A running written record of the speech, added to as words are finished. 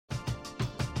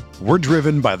We're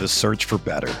driven by the search for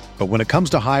better. But when it comes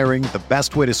to hiring, the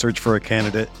best way to search for a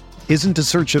candidate isn't to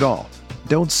search at all.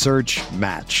 Don't search,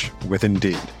 match with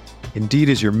Indeed. Indeed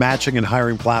is your matching and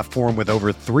hiring platform with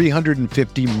over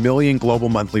 350 million global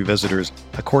monthly visitors,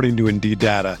 according to Indeed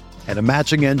data, and a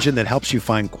matching engine that helps you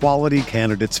find quality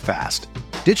candidates fast.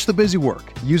 Ditch the busy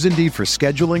work. Use Indeed for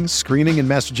scheduling, screening, and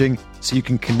messaging so you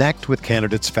can connect with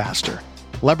candidates faster.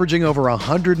 Leveraging over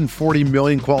 140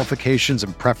 million qualifications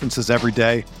and preferences every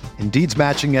day, Indeed's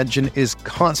matching engine is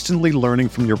constantly learning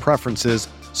from your preferences,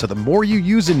 so the more you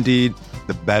use Indeed,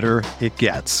 the better it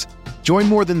gets. Join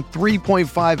more than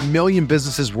 3.5 million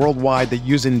businesses worldwide that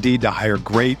use Indeed to hire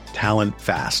great talent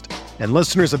fast. And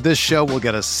listeners of this show will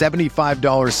get a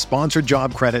 $75 sponsored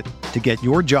job credit to get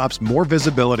your jobs more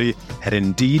visibility at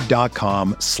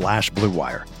Indeed.com/Blue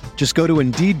Wire. Just go to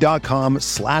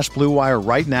Indeed.com/Blue Wire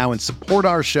right now and support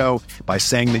our show by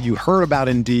saying that you heard about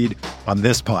Indeed on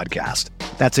this podcast.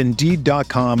 That's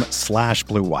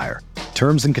Indeed.com/Blue Wire.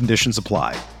 Terms and conditions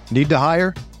apply. Need to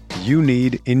hire? You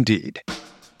need Indeed.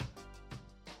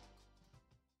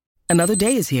 Another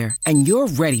day is here, and you're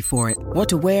ready for it. What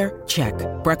to wear? Check.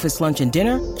 Breakfast, lunch, and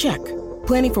dinner? Check.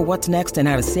 Planning for what's next and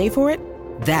how to save for it?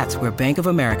 That's where Bank of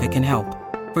America can help.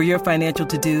 For your financial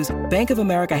to-dos, Bank of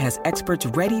America has experts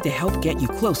ready to help get you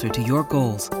closer to your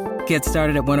goals. Get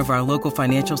started at one of our local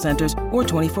financial centers or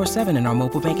 24/7 in our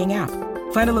mobile banking app.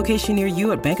 Find a location near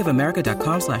you at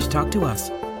bankofamerica.com/talktous.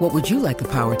 What would you like the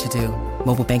power to do?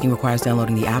 Mobile banking requires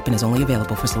downloading the app and is only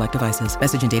available for select devices.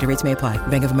 Message and data rates may apply.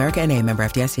 Bank of America N.A., member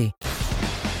FDIC.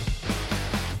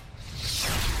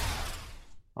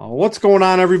 What's going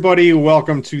on, everybody?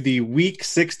 Welcome to the Week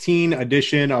 16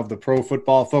 edition of the Pro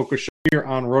Football Focus Show here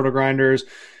on RotoGrinders.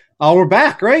 We're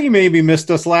back, right? You maybe missed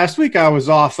us last week. I was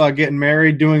off getting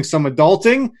married, doing some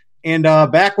adulting, and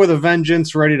back with a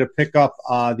vengeance, ready to pick up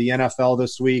the NFL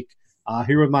this week.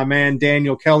 Here with my man,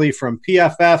 Daniel Kelly from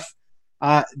PFF.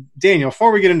 Daniel,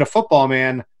 before we get into football,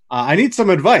 man, I need some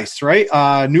advice, right?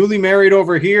 Newly married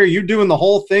over here. You're doing the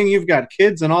whole thing. You've got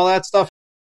kids and all that stuff.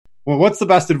 Well, what's the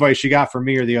best advice you got for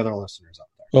me or the other listeners out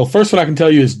there? Well, first, what I can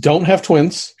tell you is don't have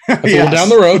twins. That's Yes. a little down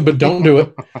the road, but don't do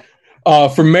it.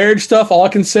 For marriage stuff, all I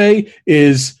can say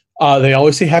is they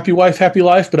always say happy wife, happy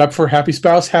life, but I prefer happy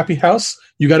spouse, happy house.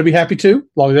 You got to be happy too. As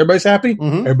long as everybody's happy,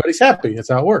 everybody's happy. That's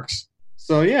how it works.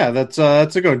 So, yeah, that's a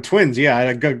good twins. Yeah,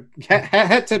 a good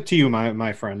hat tip to you,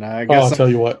 my friend. I guess I'll tell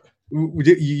you what.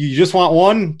 You just want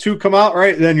one, two come out,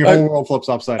 right? Then your whole world flips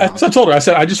upside down. I told her, I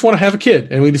said, I just want to have a kid.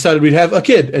 And we decided we'd have a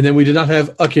kid. And then we did not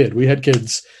have a kid. We had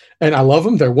kids. And I love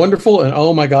them. They're wonderful. And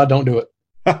oh, my God, don't do it.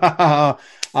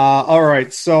 All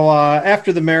right. So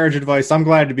after the marriage advice, I'm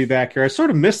glad to be back here. I sort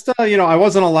of missed, I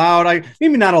wasn't allowed.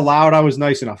 Maybe not allowed. I was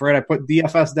nice enough, right? I put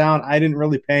DFS down. I didn't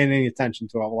really pay any attention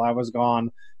to it while I was gone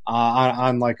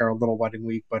on like our little wedding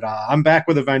week. But I'm back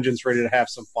with a vengeance, ready to have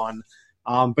some fun.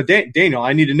 But Daniel,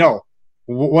 I need to know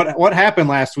what happened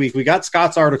last week. We got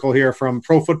Scott's article here from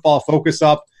Pro Football Focus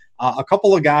Up. A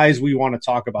couple of guys we want to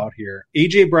talk about here.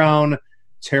 A.J. Brown,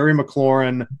 Terry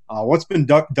McLaurin. What's been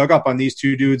dug up on these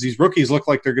two dudes? These rookies look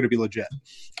like they're going to be legit.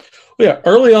 Well, yeah,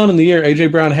 early on in the year, A.J.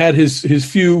 Brown had his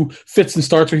few fits and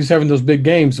starts where he's having those big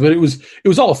games, but it was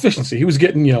all efficiency. He was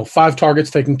getting 5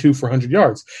 targets, taking 2 for 100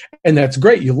 yards, and that's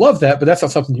great. You love that, but that's not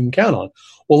something you can count on.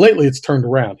 Well, lately it's turned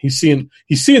around. He's seeing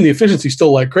the efficiency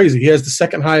still like crazy. He has the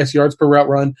second highest yards per route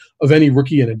run of any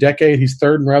rookie in a decade. He's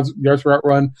third in yards per route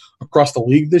run across the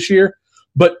league this year.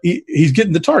 But he's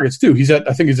getting the targets too. He's at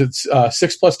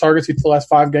 6+ targets each of the last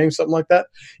 5 games, something like that.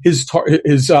 His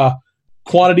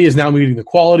quantity is now meeting the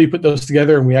quality. Put those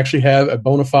together, and we actually have a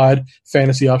bona fide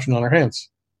fantasy option on our hands.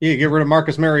 Yeah, get rid of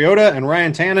Marcus Mariota and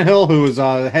Ryan Tannehill, who was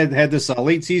had this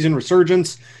late season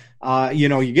resurgence.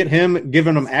 You get him,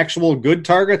 giving him actual good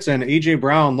targets, and A.J.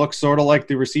 Brown looks sort of like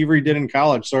the receiver he did in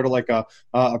college, sort of like a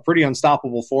pretty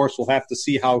unstoppable force. We'll have to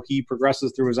see how he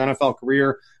progresses through his NFL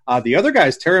career. The other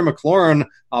guys, Terry McLaurin,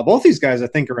 both these guys I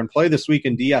think are in play this week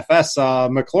in DFS.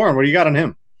 McLaurin, what do you got on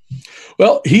him?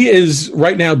 Well, he is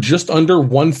right now just under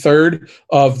 1/3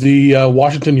 of the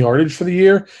Washington yardage for the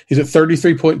year. He's at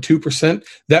 33.2%.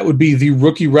 That would be the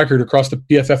rookie record across the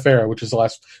PFF era, which is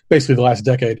basically the last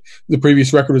decade. The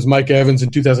previous record was Mike Evans in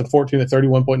 2014 at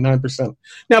 31.9%.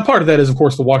 Now, part of that is, of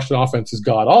course, the Washington offense is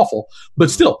god-awful, but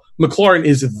still, McLaurin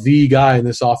is the guy in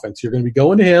this offense. You're going to be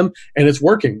going to him, and it's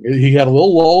working. He had a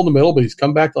little lull in the middle, but he's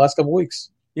come back the last couple of weeks.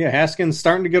 Yeah, Haskins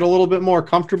starting to get a little bit more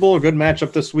comfortable. A good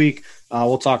matchup this week.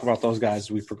 We'll talk about those guys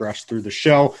as we progress through the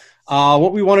show.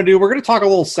 What we want to do, we're going to talk a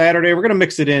little Saturday. We're going to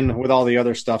mix it in with all the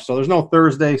other stuff. So there's no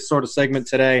Thursday sort of segment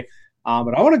today.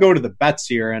 But I want to go to the bets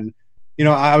here. And,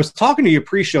 I was talking to you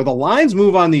pre-show. The lines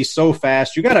move on these so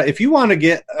fast. You gotta, if you want to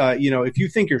get, if you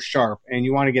think you're sharp and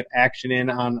you want to get action in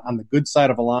on the good side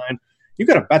of a line, you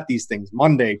got to bet these things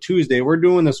Monday, Tuesday. We're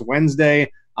doing this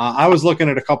Wednesday. I was looking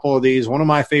at a couple of these. One of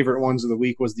my favorite ones of the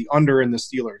week was the under in the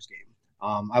Steelers game.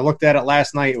 I looked at it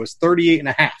last night. It was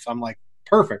 38.5. I'm like,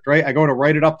 perfect, right? I go to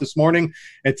write it up this morning.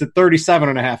 It's at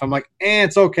 37.5. I'm like,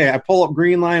 it's okay. I pull up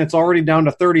green line. It's already down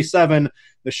to 37.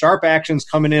 The sharp action's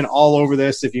coming in all over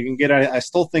this. If you can get it, I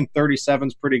still think 37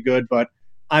 is pretty good, but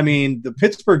I mean, the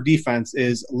Pittsburgh defense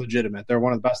is legitimate. They're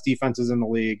one of the best defenses in the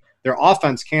league. Their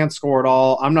offense can't score at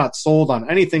all. I'm not sold on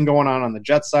anything going on the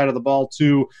Jets side of the ball,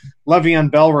 too. Le'Veon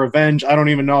Bell revenge. I don't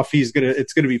even know if it's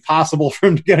going to be possible for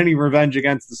him to get any revenge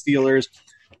against the Steelers.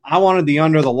 I wanted the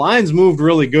under. The lines moved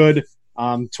really good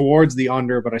towards the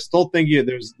under, but I still think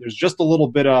there's just a little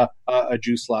bit of a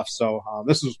juice left. So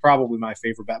this was probably my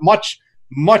favorite bet.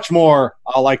 Much more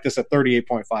like this at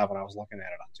 38.5 when I was looking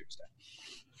at it on Tuesday.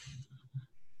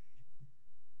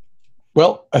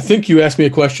 Well, I think you asked me a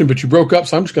question, but you broke up,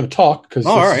 so I'm just going to talk.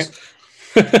 All right.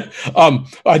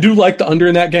 I do like the under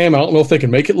in that game. I don't know if they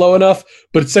can make it low enough,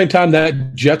 but at the same time,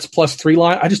 that Jets +3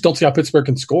 line, I just don't see how Pittsburgh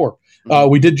can score.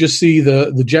 We did just see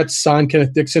the Jets sign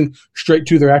Kenneth Dixon straight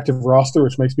to their active roster,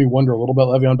 which makes me wonder a little bit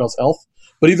Le'Veon Bell's health.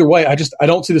 But either way, I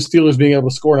don't see the Steelers being able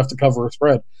to score enough to cover a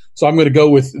spread. So I'm going to go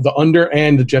with the under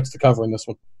and the Jets to cover in this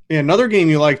one. Yeah, another game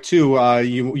you like too.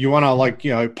 You want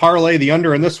to parlay the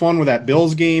under in this one with that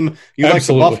Bills game. You like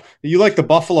the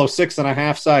Buffalo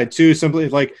 6.5 side too. Simply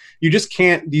you just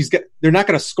can't. They're not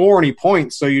going to score any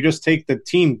points, so you just take the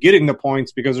team getting the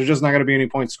points because there's just not going to be any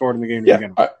points scored in the game to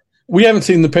begin with. We haven't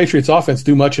seen the Patriots offense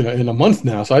do much in a month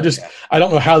now, so I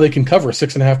don't know how they can cover a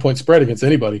 6.5 point spread against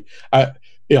anybody.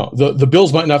 The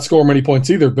Bills might not score many points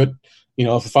either, but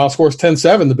if the final score is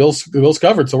 10-7, the Bills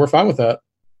covered, so we're fine with that.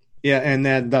 Yeah, and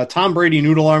then the Tom Brady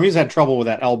noodle arm, he's had trouble with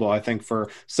that elbow, I think,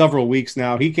 for several weeks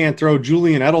now. He can't throw.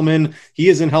 Julian Edelman, he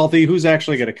isn't healthy. Who's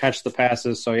actually going to catch the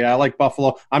passes? So, yeah, I like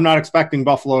Buffalo. I'm not expecting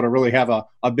Buffalo to really have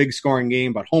a big scoring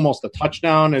game, but almost a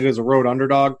touchdown. It is a road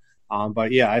underdog.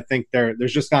 But, yeah, I think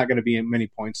there's just not going to be many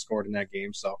points scored in that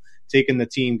game. So taking the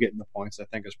team, getting the points, I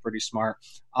think is pretty smart.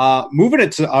 Moving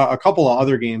it to a couple of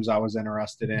other games I was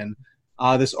interested in.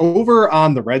 This over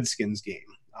on the Redskins game.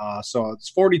 So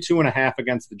it's 42.5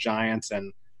 against the Giants.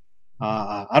 And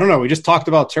I don't know. We just talked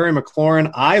about Terry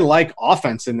McLaurin. I like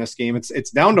offense in this game. It's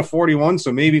down to 41.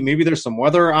 So maybe there's some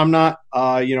weather I'm not,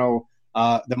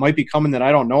 that might be coming that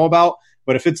I don't know about.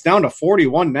 But if it's down to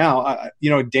 41 now,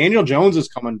 Daniel Jones is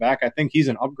coming back. I think he's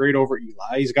an upgrade over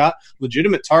Eli. He's got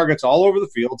legitimate targets all over the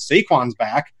field. Saquon's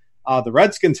back. The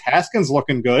Redskins, Haskins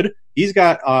looking good. He's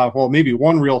got, maybe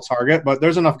one real target, but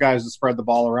there's enough guys to spread the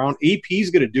ball around.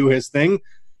 AP's going to do his thing.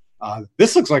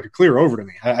 This looks like a clear over to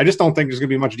me. I just don't think there's going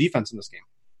to be much defense in this game.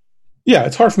 Yeah,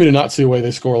 it's hard for me to not see a way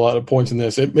they score a lot of points in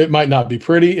this. It might not be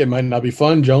pretty. It might not be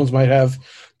fun. Jones might have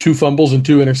 2 fumbles and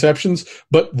 2 interceptions,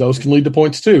 but those can lead to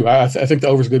points too. I think the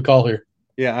over is a good call here.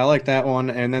 Yeah, I like that one.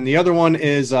 And then the other one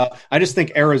is I just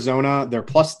think Arizona, they're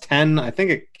 +10. I think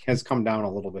it has come down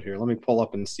a little bit here. Let me pull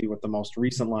up and see what the most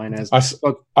recent line is. I saw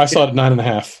it at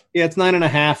 9.5. Yeah, it's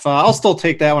 9.5. I'll still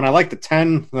take that one. I like the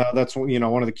 10. That's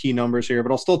one of the key numbers here,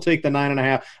 but I'll still take the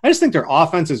 9.5. I just think their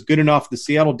offense is good enough. The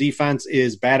Seattle defense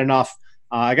is bad enough.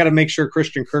 I got to make sure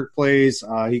Christian Kirk plays.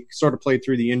 He sort of played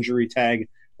through the injury tag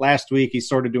last week. He's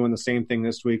sort of doing the same thing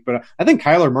this week. But I think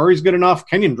Kyler Murray's good enough.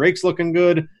 Kenyon Drake's looking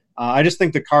good. I just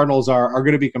think the Cardinals are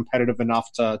going to be competitive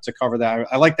enough to cover that.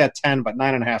 I like that 10, but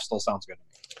 9.5 still sounds good.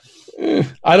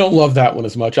 I don't love that one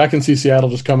as much. I can see Seattle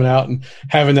just coming out and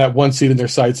having that 1 seed in their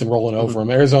sights and rolling over them.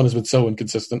 Arizona's been so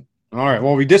inconsistent. All right.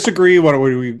 Well, we disagree.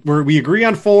 We agree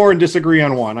on 4 and disagree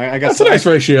on 1. I guess that's a nice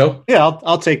ratio. Yeah,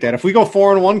 I'll take that. If we go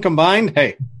 4 and 1 combined,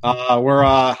 hey, we're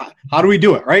how do we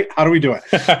do it? Right? How do we do it?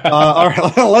 All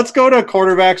right. Let's go to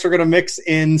quarterbacks. We're going to mix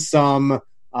in some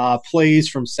plays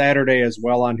from Saturday as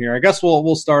well on here. I guess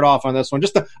we'll start off on this one.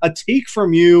 Just a take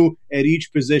from you at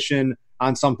each position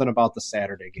on something about the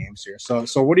Saturday games here.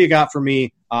 So what do you got for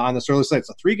me on this early slate? It's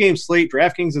a 3-game slate.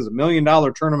 DraftKings is $1 million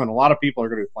tournament. A lot of people are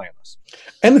going to be playing this.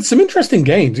 And it's some interesting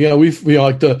games. We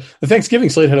like the Thanksgiving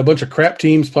slate had a bunch of crap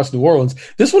teams plus New Orleans.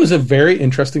 This one is a very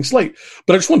interesting slate.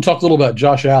 But I just want to talk a little about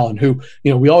Josh Allen, who,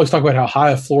 we always talk about how high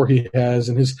a floor he has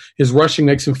and his rushing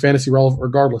makes him fantasy relevant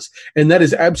regardless. And that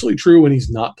is absolutely true when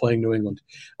he's not playing New England.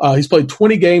 He's played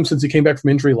 20 games since he came back from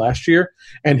injury last year,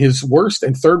 and his worst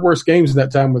and third worst games in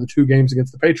that time were the 2 games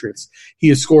against the Patriots. He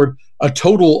has scored a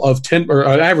total of 10, or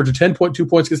an average of 10.2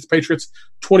 points against the Patriots,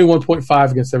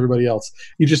 21.5 against everybody else.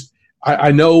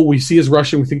 I know we see his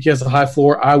rushing. We think he has a high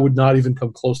floor. I would not even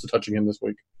come close to touching him this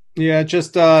week. Yeah,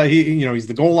 just he's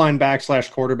the goal line back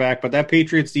 / quarterback, but that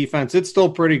Patriots defense, it's still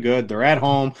pretty good. They're at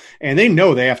home, and they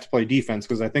know they have to play defense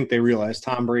because I think they realize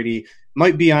Tom Brady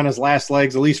might be on his last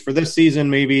legs, at least for this season.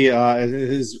 Maybe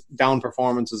his down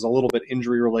performance is a little bit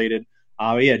injury related.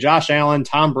 Yeah, Josh Allen,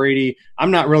 Tom Brady,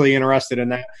 I'm not really interested in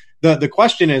that. The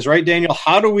question is, right, Daniel,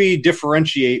 how do we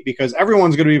differentiate? Because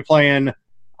everyone's going to be playing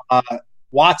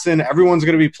Watson, everyone's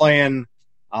going to be playing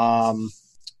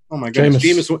oh my goodness,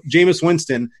 Jameis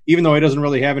Winston, even though he doesn't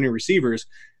really have any receivers.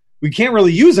 We can't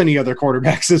really use any other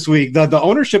quarterbacks this week. The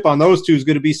ownership on those two is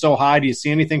going to be so high. Do you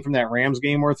see anything from that Rams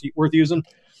game worth using?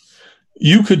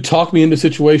 You could talk me into a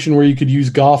situation where you could use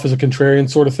Goff as a contrarian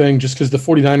sort of thing, just because the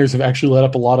 49ers have actually let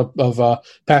up a lot of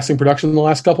passing production in the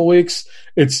last couple of weeks.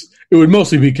 It would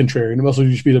mostly be contrarian. It would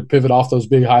mostly just be to pivot off those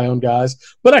big high-owned guys.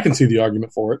 But I can see the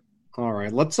argument for it. All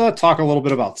right, let's talk a little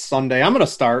bit about Sunday. I'm going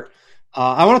to start.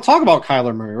 I want to talk about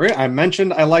Kyler Murray. Right? I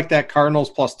mentioned I like that Cardinals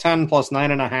 +10,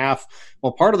 +9.5.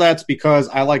 Well, part of that's because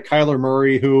I like Kyler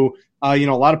Murray, who, a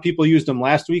lot of people used him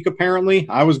last week, apparently.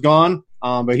 I was gone,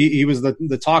 but he was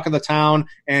the talk of the town,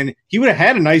 and he would have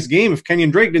had a nice game if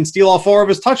Kenyon Drake didn't steal all 4 of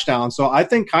his touchdowns. So I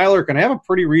think Kyler can have a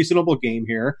pretty reasonable game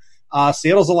here.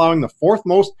 Seattle's allowing the 4th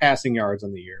most passing yards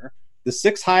in the year, the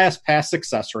 6th highest pass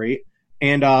success rate.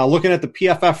 And looking at the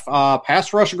PFF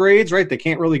pass rush grades, right, they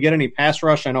can't really get any pass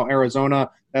rush. I know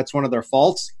Arizona, that's one of their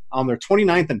faults. They're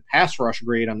 29th in pass rush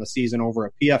grade on the season over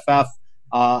at PFF.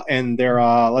 And they're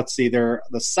the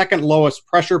 2nd lowest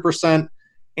pressure percent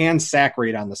and sack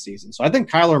rate on the season. So I think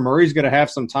Kyler Murray's going to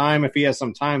have some time. If he has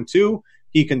some time too,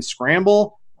 he can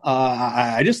scramble.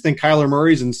 I just think Kyler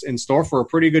Murray's in store for a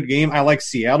pretty good game. I like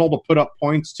Seattle to put up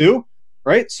points too,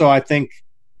 right? So I think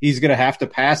he's going to have to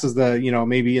pass as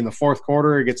maybe in the 4th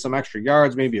quarter, get some extra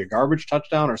yards, maybe a garbage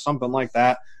touchdown or something like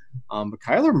that. But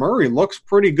Kyler Murray looks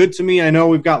pretty good to me. I know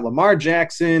we've got Lamar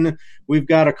Jackson. We've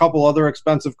got a couple other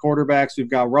expensive quarterbacks. We've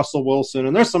got Russell Wilson,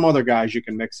 and there's some other guys you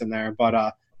can mix in there.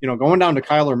 But, going down to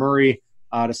Kyler Murray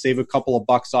to save a couple of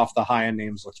bucks off the high-end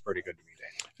names looks pretty good to me.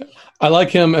 I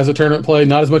like him as a tournament play,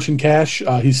 not as much in cash.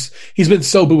 He's been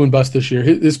so boo and bust this year.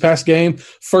 This past game,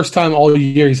 first time all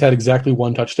year he's had exactly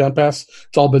 1 touchdown pass.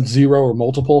 It's all been 0 or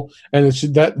multiple, and it's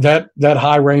that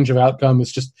high range of outcome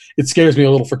is just, it scares me a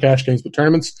little for cash games. But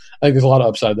tournaments, I think there's a lot of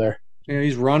upside there. Yeah,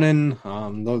 he's running.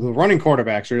 The running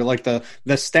quarterbacks are like the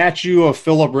statue of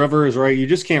Phillip Rivers, right? You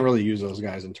just can't really use those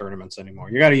guys in tournaments anymore.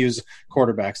 You got to use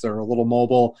quarterbacks that are a little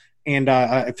mobile. And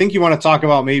I think you want to talk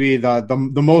about maybe the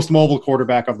most mobile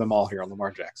quarterback of them all here, Lamar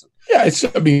Jackson. Yeah,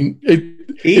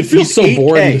 it feels so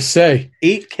boring to say.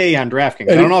 $8K on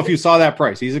DraftKings. I don't know if you saw that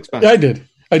price. He's expensive. Yeah,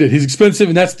 I did. He's expensive,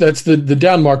 and that's the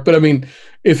down mark. But I mean,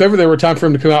 if ever there were time for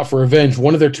him to come out for revenge,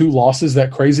 one of their 2 losses,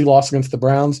 that crazy loss against the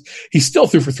Browns, he still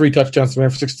threw for 3 touchdowns and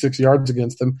ran for 66 yards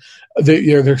against them.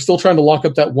 They're still trying to lock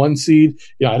up that 1 seed.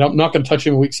 Yeah, I'm not going to touch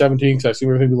him in week 17 because I assume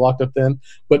everything will be locked up then.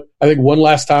 But I think one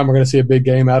last time we're going to see a big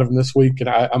game out of him this week, and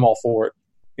I'm all for it.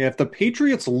 Yeah, if the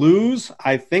Patriots lose,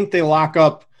 I think they lock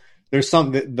up. There's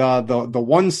some the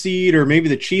 1 seed, or maybe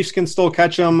the Chiefs can still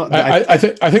catch them. I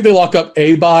think they lock up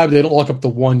a bye, but they don't lock up the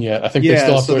 1 yet. I think they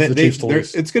still have to wait for the Chiefs to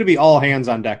lose. It's going to be all hands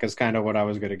on deck is kind of what I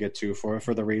was going to get to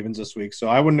for the Ravens this week. So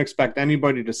I wouldn't expect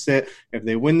anybody to sit. If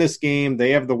they win this game,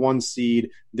 they have the 1 seed.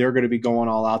 They're going to be going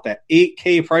all out. That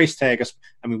 $8K price tag.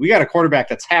 I mean, we got a quarterback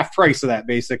that's half price of that.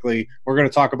 Basically, we're going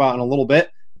to talk about in a little bit.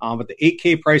 But the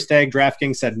 $8K price tag,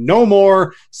 DraftKings said no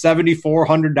more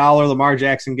 $7,400 Lamar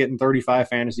Jackson getting 35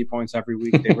 fantasy points every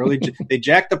week. They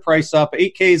jacked the price up.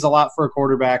 $8K is a lot for a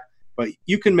quarterback, but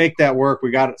you can make that work. We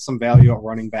got some value at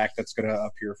running back that's going to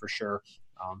appear for sure.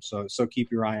 So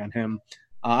keep your eye on him.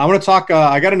 I want to talk.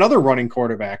 I got another running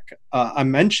quarterback. I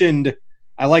mentioned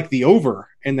I like the over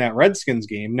in that Redskins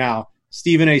game. Now,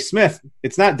 Stephen A. Smith,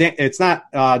 it's not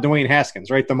Dwayne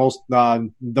Haskins, right?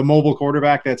 The mobile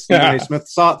quarterback that Stephen A. Smith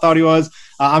thought he was.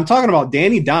 I'm talking about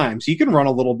Danny Dimes. He can run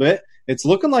a little bit. It's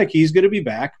looking like he's going to be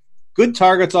back. Good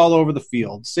targets all over the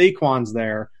field. Saquon's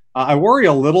there. I worry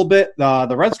a little bit.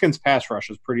 The Redskins pass rush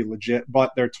is pretty legit,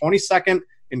 but they're 22nd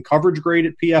in coverage grade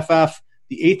at PFF,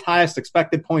 the 8th highest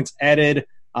expected points added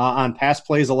on pass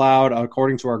plays allowed,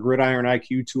 according to our Gridiron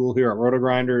IQ tool here at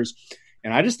RotoGrinders.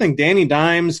 And I just think Danny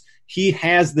Dimes, he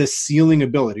has this ceiling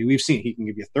ability. We've seen he can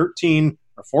give you 13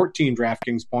 or 14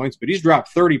 DraftKings points, but he's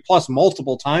dropped 30-plus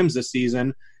multiple times this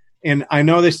season. And I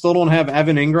know they still don't have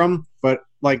Evan Ingram, but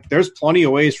there's plenty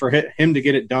of ways for him to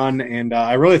get it done. And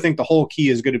I really think the whole key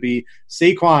is going to be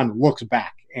Saquon looks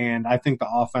back, and I think the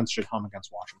offense should hum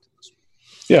against Washington this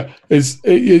week. Yeah, his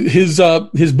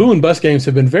boom and bust games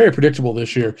have been very predictable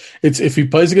this year. It's if he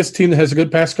plays against a team that has a good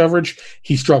pass coverage,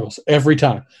 he struggles every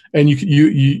time. And if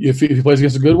he plays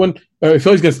against a good one, if he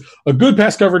plays against a good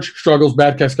pass coverage, struggles.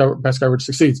 Bad pass coverage,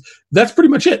 succeeds. That's pretty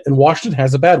much it. And Washington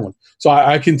has a bad one, so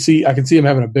I can see him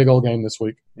having a big old game this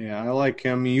week. Yeah, I like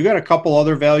him. You got a couple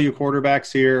other value quarterbacks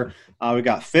here. We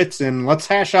got Fitz, and let's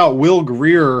hash out Will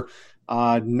Grier.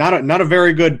 Not a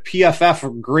very good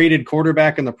PFF graded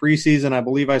quarterback in the preseason. I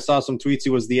believe I saw some tweets. He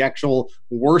was the actual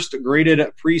worst graded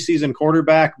preseason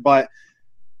quarterback, but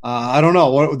I don't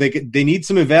know. They need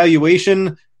some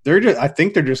evaluation. I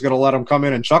think they're just going to let him come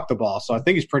in and chuck the ball. So I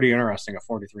think he's pretty interesting at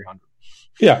 4,300.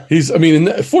 Yeah,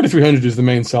 4,300 is the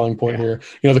main selling point here.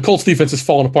 The Colts defense has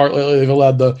fallen apart lately. They've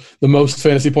allowed the most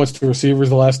fantasy points to receivers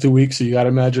the last 2 weeks, so you got to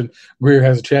imagine Grier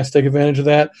has a chance to take advantage of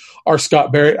that. Our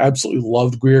Scott Barrett absolutely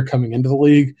loved Grier coming into the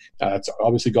league. It's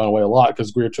obviously gone away a lot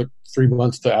because Grier took 3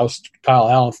 months to oust Kyle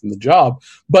Allen from the job,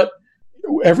 but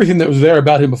everything that was there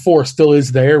about him before still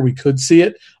is there. We could see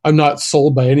it. I'm not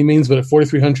sold by any means, but at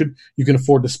 4,300, you can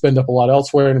afford to spend up a lot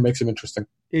elsewhere, and it makes him interesting.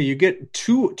 Yeah, you get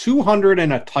 200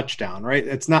 and a touchdown, right?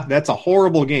 That's a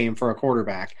horrible game for a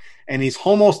quarterback, and he's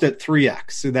almost at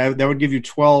 3x. So that would give you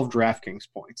 12 DraftKings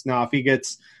points. Now, if he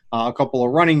gets a couple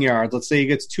of running yards, let's say he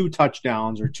gets 2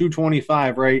 touchdowns or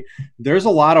 225, right? There's a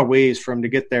lot of ways for him to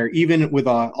get there, even with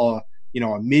a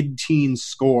mid-teen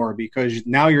score, because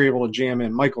now you're able to jam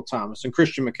in Michael Thomas and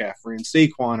Christian McCaffrey and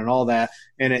Saquon and all that,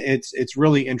 and it's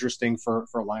really interesting for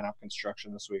lineup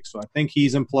construction this week. So I think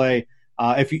he's in play.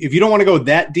 If you don't want to go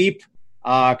that deep,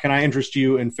 can I interest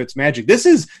you in Fitzmagic? This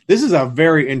is a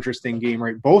very interesting game,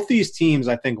 right? Both these teams,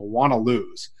 I think, want to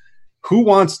lose. Who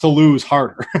wants to lose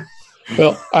harder?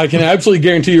 Well, I can absolutely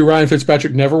guarantee you Ryan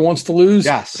Fitzpatrick never wants to lose.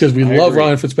 Yes, because we love agree.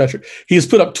 Ryan Fitzpatrick. He has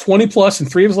put up 20-plus in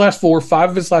 3 of his last 4, 5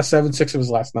 of his last 7, 6 of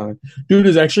his last 9. Dude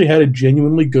has actually had a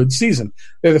genuinely good season.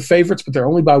 They're the favorites, but they're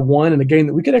only by 1 in a game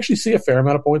that we could actually see a fair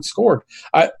amount of points scored.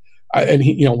 And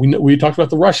he, we talked about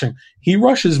the rushing. He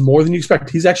rushes more than you expect.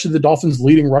 He's actually the Dolphins'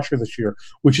 leading rusher this year,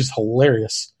 which is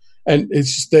hilarious. And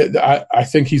it's just that I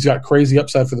think he's got crazy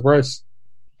upside for the price.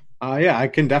 Yeah, I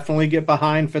can definitely get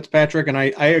behind Fitzpatrick, and I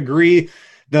agree.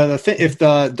 If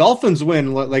the Dolphins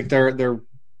win, like they're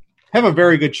have a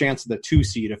very good chance of the 2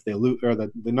 seed if they lose, or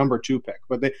the number 2 pick,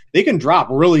 but they can drop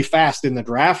really fast in the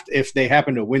draft if they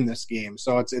happen to win this game.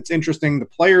 So it's interesting. The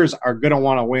players are going to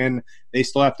want to win. They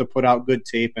still have to put out good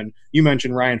tape. And you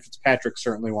mentioned Ryan Fitzpatrick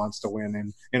certainly wants to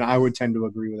win, and I would tend to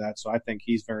agree with that. So I think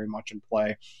he's very much in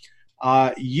play.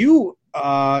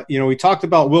 We talked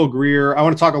about Will Grier. I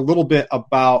want to talk a little bit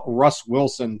about Russ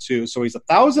Wilson too. So he's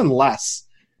 1,000 less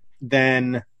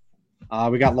than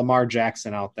we got Lamar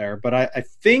Jackson out there, but I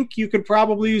think you could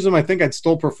probably use him. I think I'd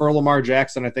still prefer Lamar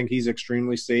Jackson. I think he's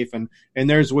extremely safe, and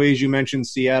there's ways. You mentioned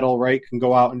Seattle, right? Can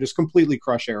go out and just completely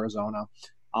crush Arizona.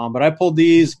 But I pulled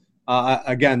these.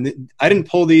 Again, I didn't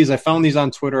pull these. I found these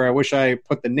on Twitter. I wish I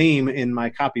put the name in my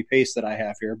copy paste that I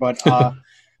have here, but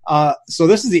so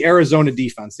this is the Arizona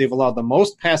defense. They've allowed the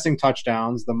most passing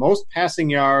touchdowns, the most passing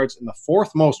yards, and the 4th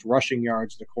most rushing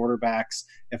yards to quarterbacks.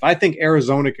 If I think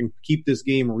Arizona can keep this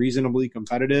game reasonably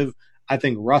competitive, I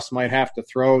think Russ might have to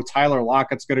throw. Tyler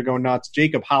Lockett's going to go nuts.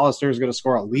 Jacob Hollister is going to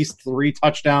score at least 3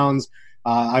 touchdowns.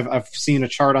 I've seen a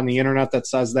chart on the internet that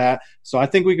says that. So I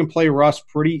think we can play Russ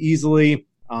pretty easily.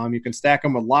 You can stack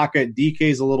him with Lockett.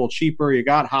 DK's a little cheaper. You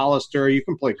got Hollister. You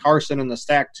can play Carson in the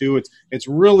stack too. It's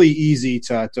really easy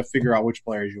to figure out which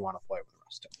players you want to play with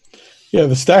Russ too. Yeah,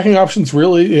 the stacking options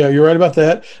really, yeah, you're right about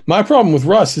that. My problem with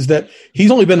Russ is that he's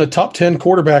only been a top 10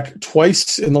 quarterback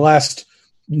twice in the last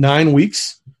 9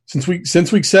 weeks. Since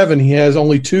week 7, he has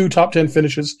only 2 top 10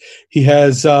 finishes. He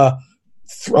has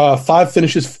 5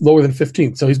 finishes lower than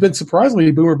 15. So he's been surprisingly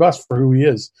boom or bust for who he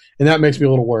is, and that makes me a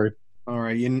little worried. All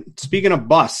right. And speaking of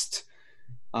bust,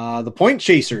 the point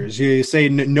chasers, you say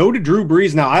no to Drew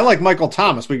Brees. Now, I like Michael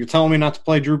Thomas, but you're telling me not to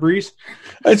play Drew Brees?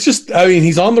 It's just,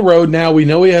 he's on the road now. We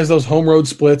know he has those home road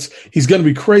splits. He's going to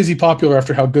be crazy popular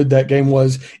after how good that game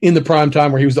was in the prime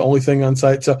time where he was the only thing on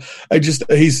site. So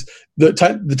the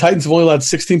Titans have only allowed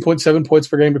 16.7 points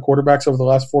per game to quarterbacks over the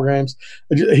last 4 games.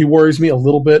 He worries me a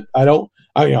little bit. I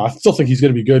still think he's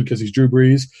going to be good because he's Drew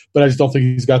Brees, but I just don't think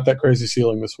he's got that crazy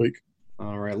ceiling this week.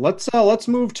 All right, let's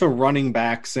move to running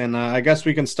backs, and I guess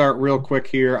we can start real quick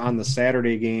here on the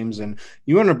Saturday games. And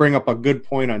you want to bring up a good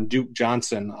point on Duke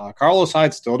Johnson. Carlos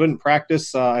Hyde still didn't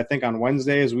practice, I think, on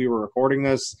Wednesday as we were recording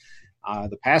this.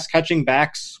 The pass-catching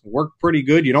backs work pretty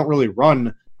good. You don't really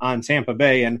run on Tampa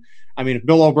Bay. And, I mean, if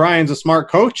Bill O'Brien's a smart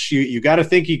coach, you got to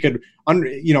think he could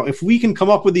if we can come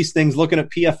up with these things looking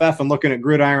at PFF and looking at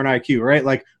Gridiron IQ, right?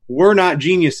 Like, we're not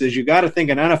geniuses. You got to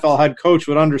think an NFL head coach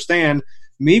would understand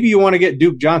maybe you want to get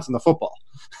Duke Johnson the football.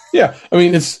 Yeah, I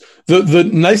mean, it's the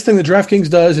nice thing that DraftKings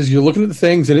does is you're looking at the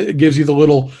things and it gives you the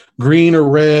little green or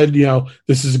red,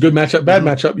 this is a good matchup, bad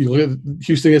matchup. You look at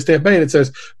Houston against Tampa Bay and it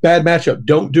says, bad matchup,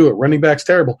 don't do it. Running back's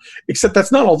terrible. Except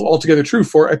that's not altogether true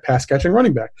for a pass-catching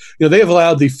running back. They have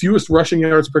allowed the fewest rushing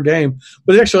yards per game,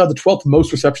 but they actually allowed the 12th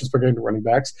most receptions per game to running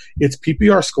backs. It's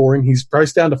PPR scoring. He's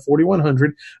priced down to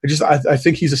 4,100. I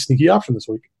think he's a sneaky option this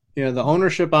week. Yeah, the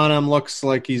ownership on him looks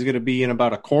like he's going to be in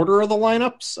about a quarter of the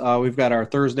lineups. We've got our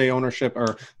Saturday ownership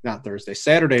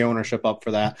up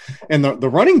for that. And the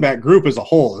running back group as a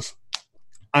whole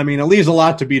it leaves a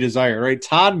lot to be desired, right?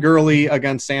 Todd Gurley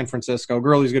against San Francisco.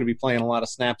 Gurley's going to be playing a lot of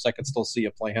snaps. I could still see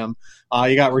you play him.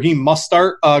 You got Raheem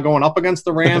Mostert going up against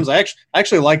the Rams. I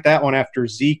actually like that one after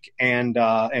Zeke and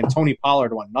Tony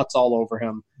Pollard went nuts all over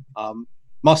him.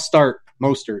 Mostert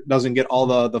doesn't get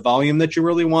all the volume that you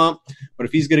really want, but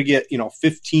if he's going to get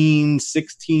 15,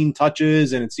 16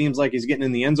 touches, and it seems like he's getting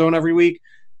in the end zone every week,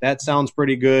 that sounds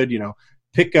pretty good.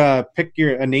 Pick a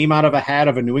name out of a hat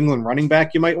of a New England running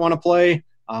back you might want to play.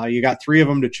 You got 3 of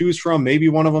them to choose from. Maybe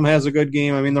one of them has a good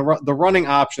game. I mean, the running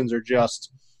options are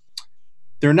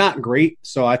they're not great,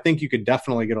 so I think you could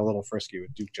definitely get a little frisky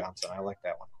with Duke Johnson. I like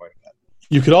that one quite a bit.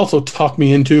 You could also talk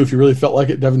me into, if you really felt like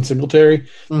it, Devin Singletary.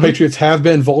 Mm-hmm. Patriots have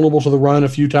been vulnerable to the run a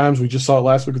few times. We just saw it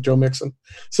last week with Joe Mixon.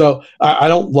 So I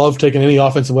don't love taking any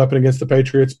offensive weapon against the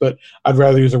Patriots, but I'd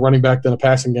rather use a running back than a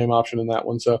passing game option in that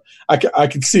one. So I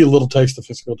could see a little taste of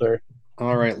Singletary.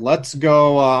 All right, let's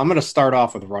go. I'm going to start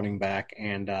off with running back,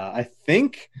 and I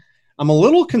think I'm a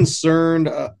little concerned.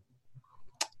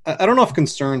 I don't know if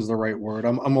concern is the right word.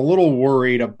 I'm a little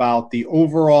worried about the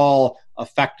overall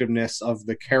effectiveness of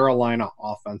the Carolina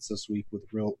offense this week with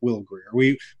Will Grier.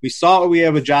 We saw what we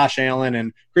had with Josh Allen,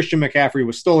 and Christian McCaffrey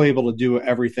was still able to do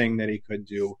everything that he could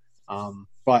do.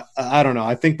 But I don't know.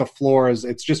 I think the floor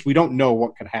it's just we don't know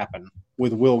what could happen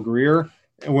with Will Grier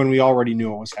when we already knew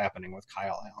what was happening with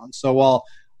Kyle Allen. So while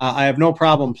I have no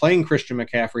problem playing Christian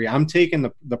McCaffrey, I'm taking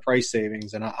the price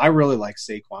savings, and I really like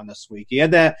Saquon this week. He had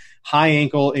that high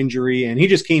ankle injury, and he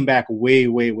just came back way,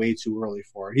 way, way too early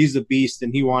for it. He's a beast,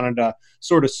 and he wanted to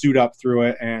sort of suit up through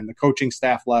it, and the coaching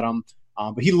staff let him.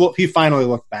 But he finally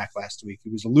looked back last week.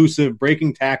 He was elusive,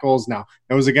 breaking tackles. Now,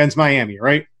 it was against Miami,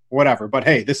 right? Whatever. But,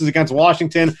 hey, this is against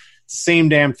Washington. It's the same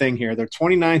damn thing here. They're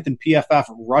 29th in PFF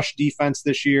rush defense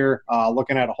this year,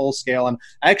 looking at a whole scale. And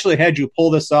I actually had you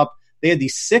pull this up. They had the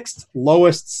 6th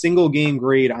lowest single game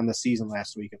grade on the season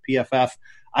last week at PFF.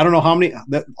 I don't know how many,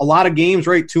 a lot of games,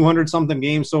 right? 200 something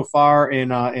games so far in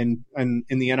the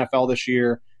NFL this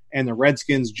year. And the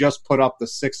Redskins just put up the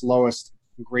 6th lowest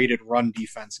graded run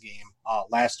defense game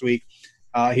last week.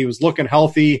 He was looking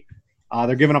healthy.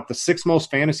 They're giving up the 6th most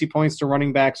fantasy points to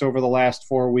running backs over the last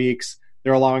 4 weeks.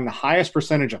 They're allowing the highest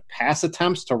percentage of pass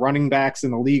attempts to running backs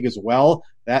in the league as well.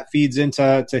 That feeds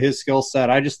into his skill set.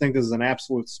 I just think this is an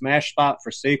absolute smash spot for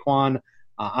Saquon.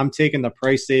 I'm taking the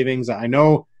price savings. I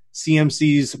know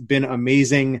CMC's been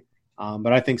amazing,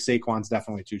 but I think Saquon's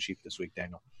definitely too cheap this week,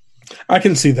 Daniel. I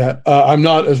can see that. I'm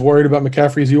not as worried about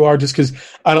McCaffrey as you are, just because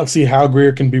I don't see how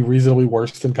Grier can be reasonably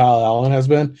worse than Kyle Allen has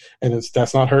been, and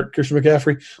that's not hurt Christian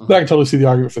McCaffrey. Mm-hmm. But I can totally see the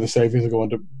argument for the savings and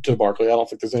going to Barkley. I don't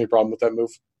think there's any problem with that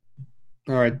move.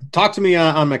 All right, talk to me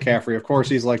on McCaffrey. Of course,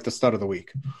 he's like the stud of the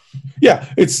week.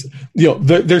 Yeah, it's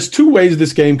there's 2 ways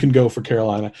this game can go for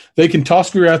Carolina. They can toss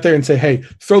Grier out there and say, "Hey,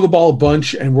 throw the ball a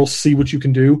bunch, and we'll see what you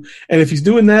can do." And if he's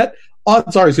doing that,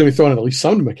 odds are he's going to be throwing at least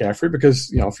some to McCaffrey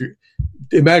because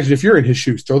imagine if you're in his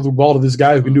shoes, throw the ball to this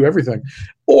guy who can do everything.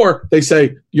 Or they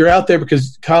say, you're out there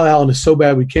because Kyle Allen is so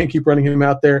bad we can't keep running him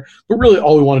out there, but really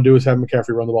all we want to do is have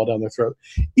McCaffrey run the ball down their throat.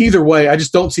 Either way, I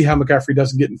just don't see how McCaffrey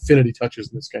doesn't get infinity touches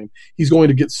in this game. He's going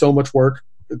to get so much work.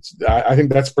 I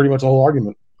think that's pretty much the whole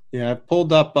argument. Yeah, I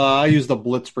pulled up I use the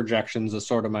blitz projections as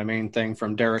sort of my main thing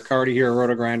from Derek Carty here at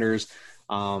Roto-Grinders.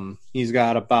 He's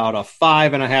got about a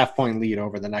 5.5 point lead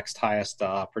over the next highest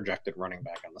projected running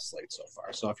back on the slate so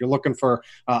far. So if you're looking for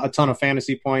a ton of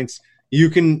fantasy points, you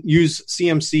can use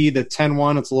CMC, the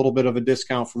 10-1. It's a little bit of a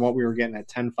discount from what we were getting at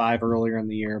 10-5 earlier in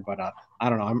the year. But I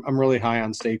don't know. I'm really high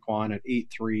on Saquon at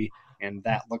 8-3, and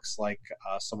that looks like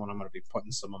someone I'm going to be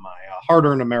putting some of my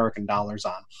hard-earned American dollars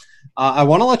on. I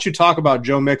want to let you talk about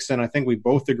Joe Mixon. I think we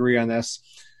both agree on this.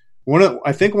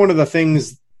 I think one of the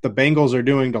things the Bengals are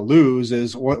doing to lose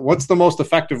is what's the most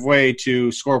effective way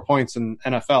to score points in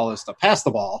NFL is to pass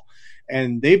the ball.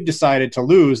 And they've decided to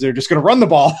lose. They're just going to run the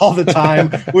ball all the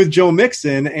time with Joe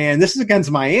Mixon. And this is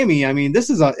against Miami. I mean, this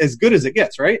is as good as it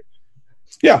gets, right?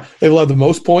 Yeah, they've allowed the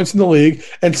most points in the league.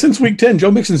 And since week 10, Joe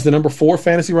Mixon's the number 4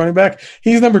 fantasy running back.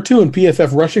 He's number 2 in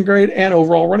PFF rushing grade and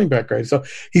overall running back grade. So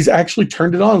he's actually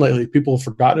turned it on lately. People have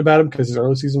forgotten about him because his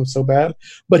early season was so bad.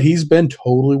 But he's been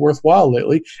totally worthwhile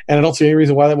lately. And I don't see any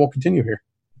reason why that won't continue here.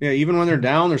 Yeah, even when they're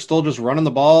down, they're still just running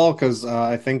the ball because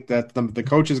I think that the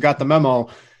coaches got the memo.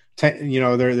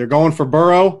 They're going for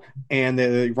Burrow and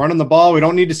they're running the ball. We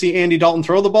don't need to see Andy Dalton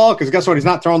throw the ball because guess what? He's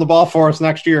not throwing the ball for us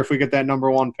next year if we get that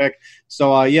number 1 pick.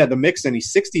 So, the Mixon,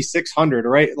 he's 6,600,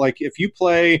 right? Like if you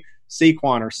play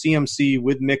Saquon or CMC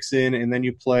with Mixon and then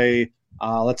you play,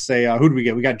 let's say, who do we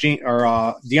get? We got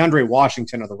DeAndre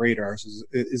Washington of the Raiders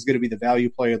is going to be the value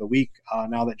play of the week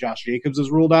now that Josh Jacobs is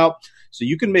ruled out. So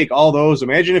you can make all those.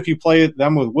 Imagine if you play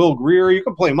them with Will Grier. You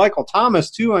can play Michael Thomas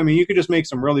too. I mean, you could just make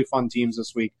some really fun teams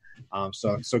this week.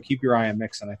 So keep your eye on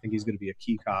Mixon. I think he's going to be a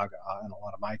key cog in a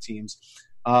lot of my teams.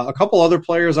 A couple other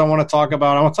players I want to talk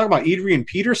about. I want to talk about Adrian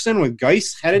Peterson with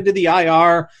Geis headed to the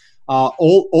IR.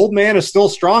 Old man is still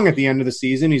strong at the end of the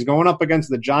season. He's going up against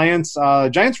the Giants.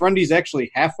 Giants run D is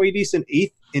actually halfway decent,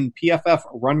 8th in PFF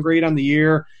run grade on the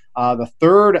year, the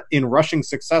 3rd in rushing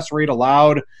success rate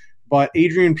allowed. But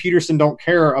Adrian Peterson don't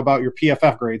care about your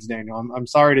PFF grades, Daniel. I'm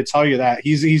sorry to tell you that.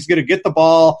 He's going to get the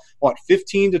ball,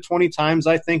 15 to 20 times,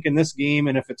 I think, in this game.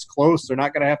 And if it's close, they're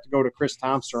not going to have to go to Chris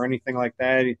Thompson or anything like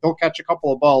that. He'll catch a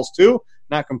couple of balls, too.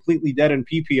 Not completely dead in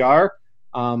PPR.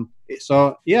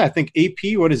 I think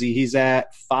AP, what is he? He's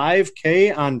at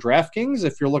 5K on DraftKings.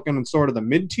 If you're looking in sort of the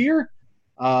mid-tier,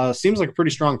 seems like a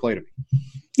pretty strong play to me.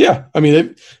 Yeah, I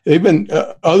mean, they've been,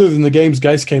 other than the games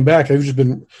guys came back, they've just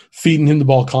been feeding him the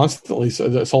ball constantly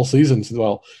this whole season,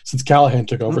 since Callahan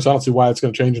took over. So I don't see why it's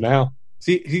going to change now. Is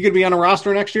he going to be on a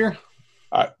roster next year?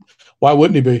 Why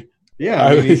wouldn't he be?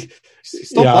 Yeah, he's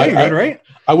still playing good, right?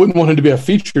 I wouldn't want him to be a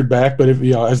feared back, but if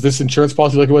as this insurance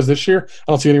policy like it was this year,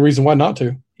 I don't see any reason why not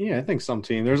to. Yeah, I think some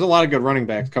team. There's a lot of good running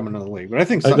backs coming to the league, but I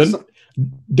think doesn't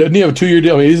he have a 2-year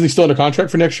deal? I mean, isn't he still under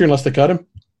contract for next year unless they cut him?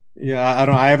 Yeah,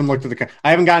 I haven't looked at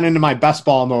I haven't gotten into my best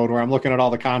ball mode where I'm looking at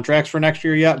all the contracts for next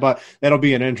year yet, but that'll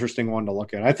be an interesting one to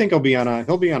look at. I think he'll be on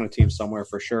a team somewhere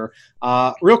for sure.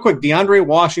 Real quick, DeAndre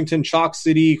Washington, Chalk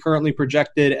City, currently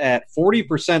projected at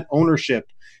 40% ownership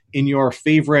in your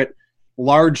favorite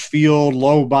large field,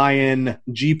 low buy-in,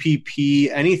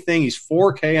 GPP, anything. He's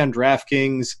 4K on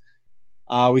DraftKings.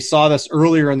 We saw this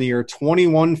earlier in the year,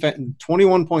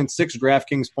 21.6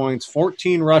 DraftKings points,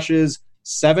 14 rushes,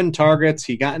 7 targets.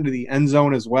 He got into the end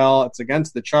zone as well. It's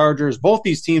against the Chargers. Both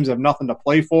these teams have nothing to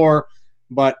play for,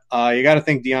 but you got to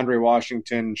think DeAndre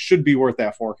Washington should be worth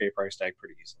that 4K price tag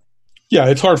pretty easily. Yeah,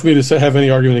 it's hard for me to have any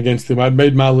argument against him. I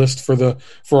made my list for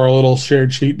our little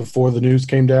shared sheet before the news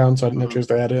came down, so I didn't have a chance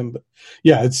to add him. But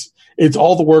yeah, it's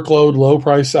all the workload, low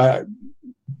price.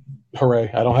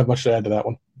 Hooray! I don't have much to add to that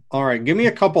one. All right, give me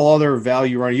a couple other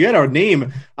value runners. You had a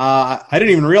name. I didn't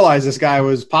even realize this guy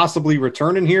was possibly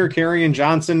returning here, Kerryon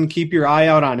Johnson. Keep your eye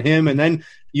out on him. And then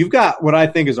you've got what I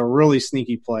think is a really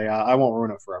sneaky play. I won't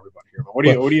ruin it for everybody here, but what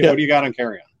do you got on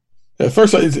Kerryon?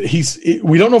 First,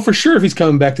 we don't know for sure if he's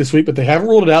coming back this week, but they haven't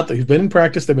ruled it out. That he's been in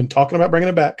practice. They've been talking about bringing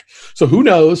him back. So who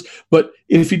knows? But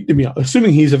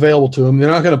assuming he's available to him, they're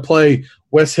not going to play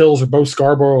Wes Hills or Bo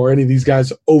Scarborough or any of these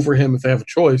guys over him if they have a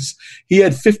choice. He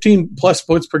had 15-plus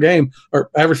points per game,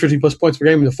 or average 15-plus points per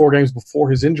game in the 4 games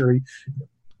before his injury.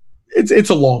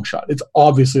 It's a long shot. It's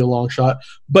obviously a long shot,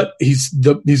 but he's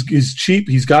cheap.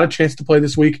 He's got a chance to play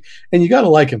this week, and you got to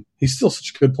like him. He's still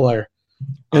such a good player.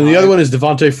 And the other one is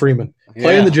Devontae Freeman.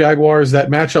 Playing the Jaguars, that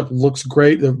matchup looks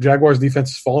great. The Jaguars'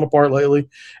 defense has fallen apart lately,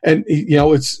 and they're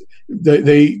what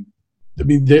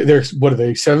are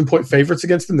they 7-point favorites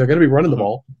against them? They're going to be running the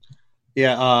ball.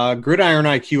 Yeah, Gridiron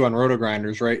IQ on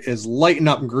Roto-Grinders, right, is lighting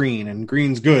up Green, and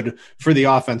Green's good for the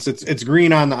offense. It's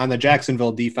Green on the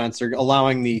Jacksonville defense. They're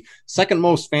allowing the second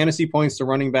most fantasy points to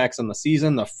running backs in the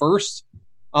season, the first,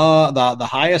 the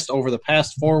highest over the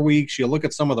past 4 weeks. You look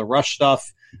at some of the rush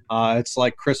stuff. It's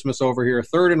like Christmas over here.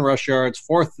 3rd in rush yards,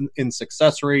 4th in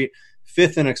success rate,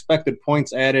 5th in expected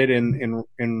points added, in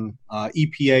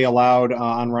EPA allowed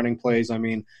on running plays. I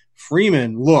mean,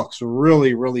 Freeman looks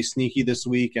really, really sneaky this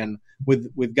week, and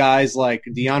with guys like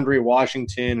DeAndre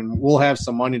Washington, and we'll have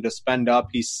some money to spend up.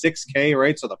 He's 6K,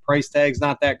 right? So the price tag's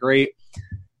not that great.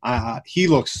 He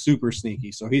looks super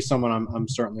sneaky, so he's someone I'm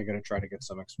certainly going to try to get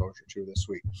some exposure to this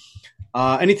week.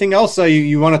 Anything else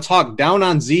you want to talk down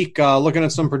on Zeke? Looking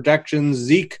at some projections,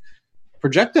 Zeke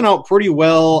projecting out pretty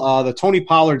well. The Tony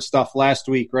Pollard stuff last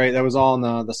week, right? That was all in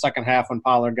the second half when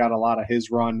Pollard got a lot of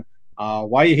his run.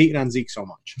 Why are you hating on Zeke so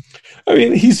much? I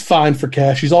mean, he's fine for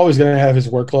cash. He's always going to have his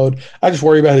workload. I just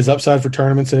worry about his upside for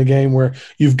tournaments in a game where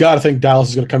you've got to think Dallas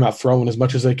is going to come out throwing as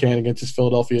much as they can against his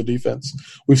Philadelphia defense.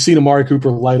 We've seen Amari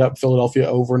Cooper light up Philadelphia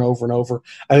over and over and over.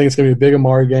 I think it's going to be a big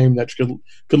Amari game that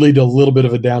could lead to a little bit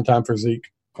of a downtime for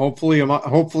Zeke.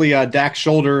 Hopefully, Dak's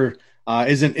shoulder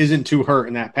isn't too hurt,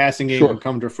 and that passing game can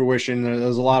come to fruition.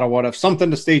 There's a lot of what if. Something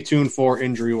to stay tuned for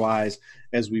injury wise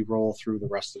as we roll through the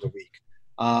rest of the week.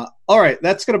 All right,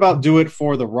 that's going to about do it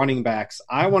for the running backs.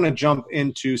 I want to jump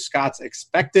into Scott's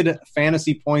expected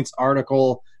fantasy points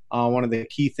article, one of the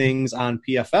key things on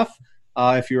PFF.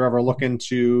 If you're ever looking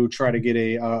to try to get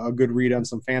a good read on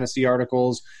some fantasy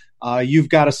articles, you've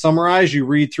got to summarize. You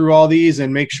read through all these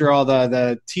and make sure all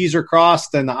the T's are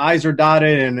crossed and the I's are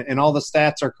dotted and all the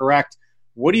stats are correct.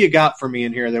 What do you got for me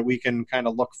in here that we can kind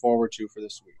of look forward to for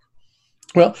this week?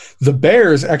 Well, the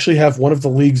Bears actually have one of the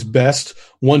league's best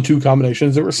 1-2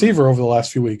 combinations at receiver over the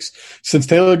last few weeks. Since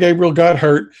Taylor Gabriel got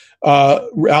hurt,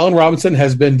 Allen Robinson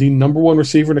has been the number one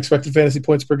receiver in expected fantasy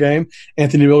points per game.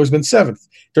 Anthony Miller's been 7th.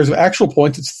 In terms of actual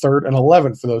points, it's 3rd and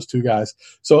 11th for those two guys.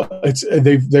 So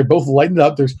they're both lightened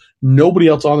up. There's nobody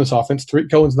else on this offense.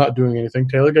 Tariq Cohen's not doing anything.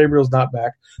 Taylor Gabriel's not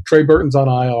back. Trey Burton's on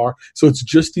IR. So it's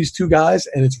just these two guys,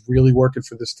 and it's really working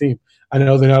for this team. I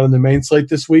know they're not on the main slate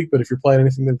this week, but if you're playing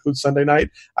anything that includes Sunday night,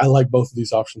 I like both of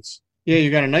these options. Yeah,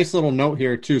 you got a nice little note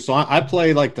here, too. So I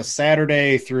play like the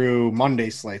Saturday through Monday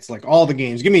slates, like all the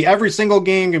games. Give me every single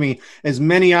game. Give me as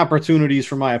many opportunities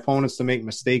for my opponents to make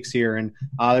mistakes here. And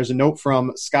there's a note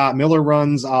from Scott. Miller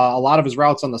runs a lot of his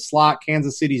routes on the slot.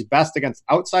 Kansas City's best against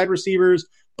outside receivers,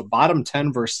 but bottom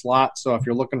 10 versus slot. So if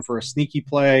you're looking for a sneaky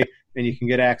play and you can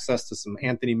get access to some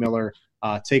Anthony Miller,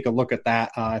 take a look at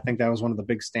that. I think that was one of the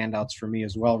big standouts for me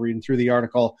as well, reading through the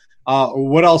article.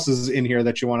 What else is in here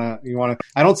that you want to?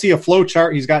 I don't see a flow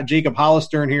chart. He's got Jacob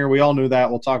Hollister in here. We all knew that.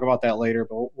 We'll talk about that later.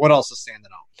 But what else is standing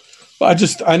out? Well,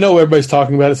 I know everybody's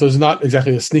talking about it, so it's not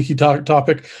exactly a sneaky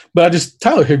topic. But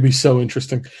Tyler Higbee's so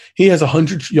interesting. He has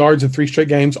 100 yards in 3 straight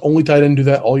games. Only tight end do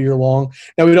that all year long.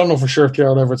 Now we don't know for sure if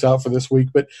Gerald Everett's out for this week,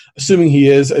 but assuming he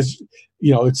is, as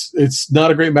you know, it's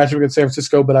not a great matchup against San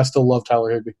Francisco, but I still love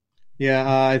Tyler Higbee. Yeah,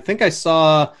 I think I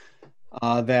saw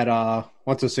that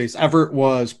Everett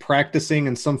was practicing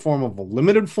in some form of a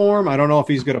limited form. I don't know if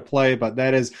he's going to play, but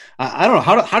that is I don't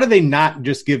know. How do they not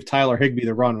just give Tyler Higbee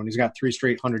the run when he's got 3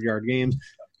 straight 100-yard games?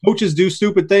 Coaches do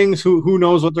stupid things. Who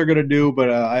knows what they're going to do?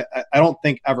 But I don't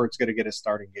think Everett's going to get his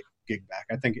starting gig back.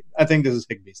 I think this is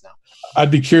Higbee's now. I'd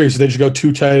be curious if they just go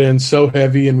 2 tight ends so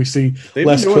heavy and we see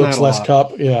less Cooks, less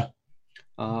Kupp. Yeah.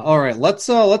 All right,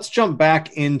 let's jump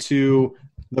back into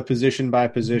the position by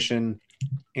position,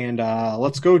 and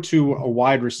let's go to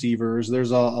wide receivers.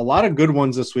 There's a lot of good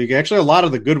ones this week. Actually, a lot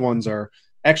of the good ones are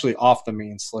actually off the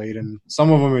main slate, and some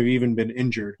of them have even been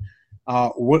injured.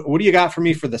 What do you got for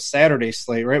me for the Saturday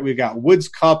slate, right? We've got Woods,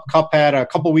 Kupp. Kupp had a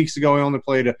couple weeks ago, he only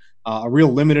played a real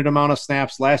limited amount of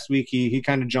snaps. Last week, he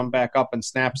kind of jumped back up in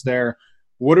snaps there.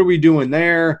 What are we doing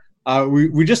there?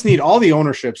 We just need all the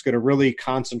ownership's going to really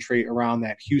concentrate around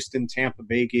that Houston-Tampa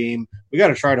Bay game. We got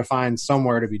to try to find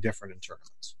somewhere to be different in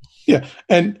tournaments. Yeah,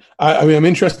 and I'm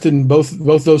interested in both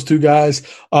those two guys.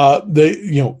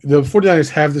 The 49ers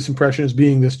have this impression as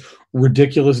being this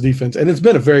ridiculous defense, and it's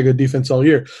been a very good defense all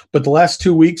year. But the last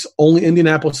 2 weeks, only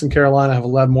Indianapolis and Carolina have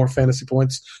allowed more fantasy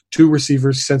points to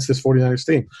receivers since this 49ers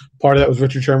team. Part of that was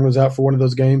Richard Sherman was out for one of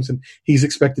those games, and he's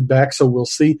expected back, so we'll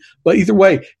see. But either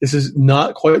way, this is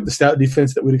not quite the stout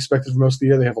defense that we'd expected for most of the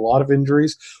year. They have a lot of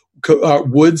injuries.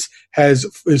 Woods is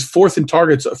 4th in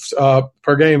targets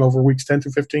per game over weeks 10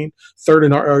 through 15,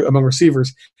 3rd among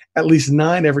receivers, at least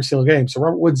 9 every single game. So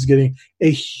Robert Woods is getting a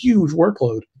huge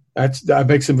workload. That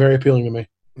makes him very appealing to me.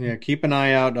 Yeah, keep an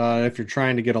eye out if you're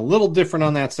trying to get a little different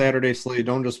on that Saturday slate.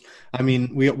 Don't just –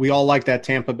 we all like that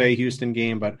Tampa Bay-Houston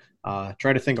game, but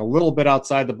try to think a little bit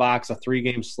outside the box, a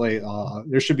 3-game slate.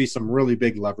 There should be some really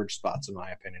big leverage spots, in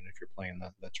my opinion, if you're playing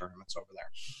the tournaments over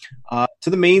there. To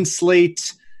the main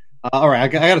slate – all right, I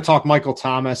got to talk Michael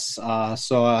Thomas. I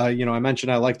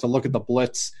mentioned I like to look at the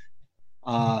blitz.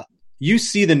 You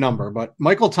see the number, but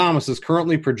Michael Thomas is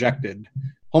currently projected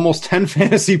almost 10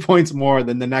 fantasy points more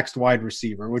than the next wide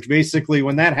receiver, which basically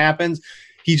when that happens,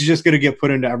 he's just going to get put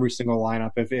into every single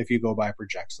lineup if you go by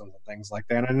projections and things like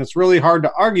that. And it's really hard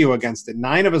to argue against it.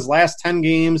 9 of his last 10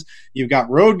 games, you've got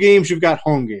road games, you've got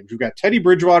home games. You've got Teddy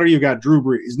Bridgewater, you've got Drew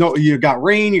Brees. No, you've got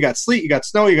rain, you got sleet, you got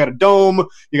snow, you got a dome,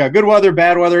 you got good weather,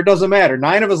 bad weather. It doesn't matter.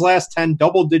 9 of his last 10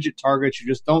 double-digit targets. You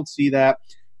just don't see that.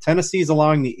 Tennessee's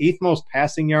allowing the 8th most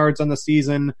passing yards on the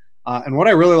season. And what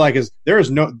I really like is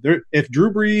if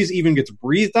Drew Brees even gets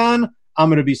breathed on, I'm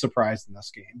going to be surprised in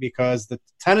this game because the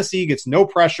Tennessee gets no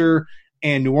pressure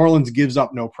and New Orleans gives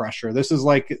up no pressure. This is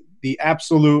like the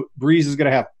absolute Breeze is going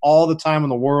to have all the time in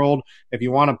the world. If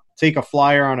you want to take a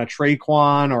flyer on a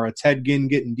Traquan or a Ted Ginn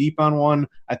getting deep on one,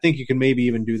 I think you can maybe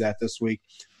even do that this week.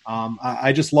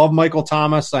 I just love Michael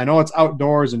Thomas. I know it's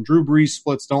outdoors and Drew Brees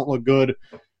splits don't look good,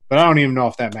 but I don't even know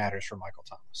if that matters for Michael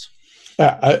Thomas.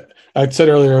 I said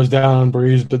earlier I was down on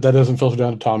Brees, but that doesn't filter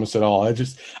down to Thomas at all. I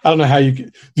don't know how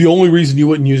the only reason you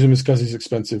wouldn't use him is because he's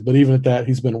expensive. But even at that,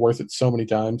 he's been worth it so many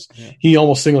times. Yeah. He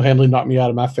almost single-handedly knocked me out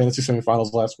of my fantasy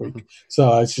semifinals last week.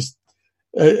 So it's just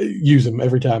use him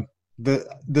every time.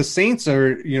 The Saints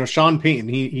are, Sean Payton,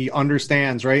 he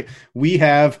understands, right? We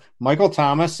have Michael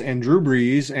Thomas and Drew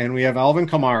Brees, and we have Alvin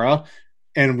Kamara,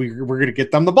 and we're going to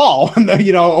get them the ball,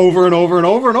 over and over and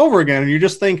over and over again. And you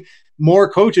just think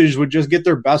more coaches would just get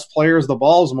their best players the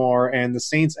balls more, and the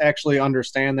Saints actually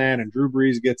understand that, and Drew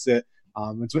Brees gets it.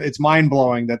 It's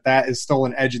mind-blowing that is still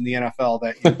an edge in the NFL,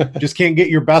 that you just can't get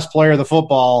your best player the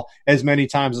football as many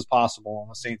times as possible,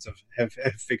 and the Saints have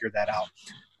figured that out.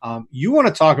 You want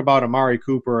to talk about Amari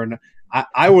Cooper, and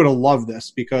I would have loved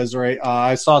this because, right,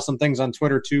 I saw some things on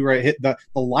Twitter too, right? The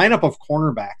lineup of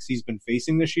cornerbacks he's been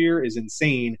facing this year is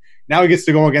insane. Now he gets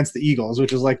to go against the Eagles,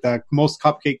 which is like the most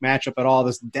cupcake matchup at all.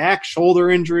 This Dak shoulder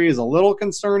injury is a little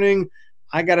concerning.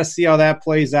 I got to see how that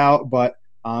plays out, but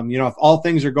if all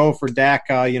things are go for Dak,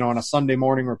 on a Sunday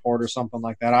morning report or something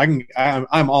like that,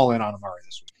 I'm all in on Amari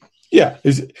this week. Yeah,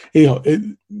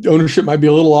 ownership might be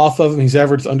a little off of him. He's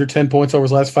averaged under 10 points over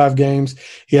his last 5 games.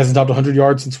 He hasn't topped 100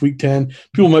 yards since week 10.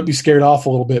 People might be scared off a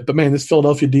little bit, but man, this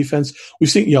Philadelphia defense, we've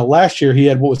seen, last year he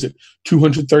had,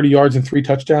 230 yards and 3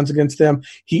 touchdowns against them.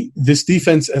 This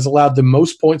defense has allowed the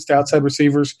most points to outside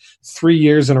receivers 3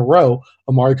 years in a row.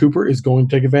 Amari Cooper is going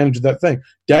to take advantage of that thing.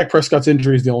 Dak Prescott's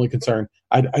injury is the only concern.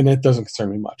 And it doesn't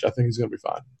concern me much. I think he's going to be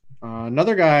fine.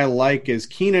 Another guy I like is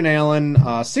Keenan Allen,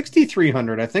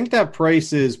 6,300. I think that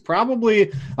price is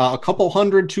probably a couple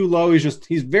hundred too low.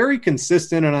 He's very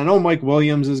consistent, and I know Mike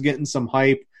Williams is getting some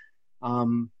hype.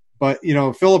 But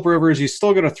Phillip Rivers, he's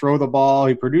still going to throw the ball.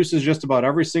 He produces just about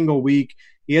every single week.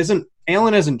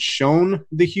 Allen hasn't shown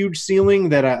the huge ceiling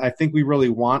that I think we really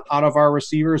want out of our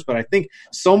receivers, but I think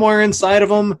somewhere inside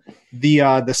of him,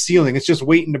 the ceiling, it's just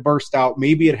waiting to burst out.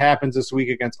 Maybe it happens this week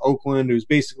against Oakland, who's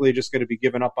basically just going to be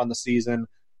giving up on the season.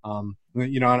 And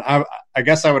I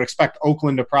guess I would expect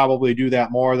Oakland to probably do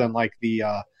that more than like the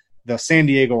San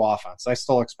Diego offense. I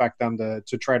still expect them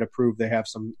to try to prove they have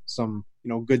some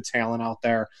good talent out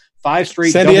there. 5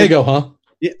 straight San Diego, huh?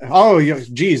 Yeah. Oh,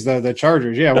 geez, the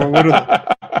Chargers. Yeah, what are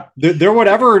they're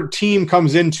whatever team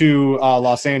comes into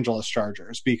Los Angeles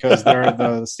Chargers because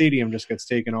the stadium just gets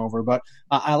taken over. But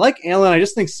I like Allen. I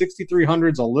just think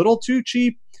 6,300 is a little too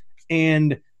cheap,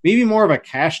 and maybe more of a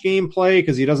cash game play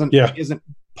because he hasn't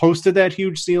posted that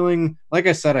huge ceiling. Like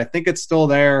I said, I think it's still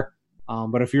there.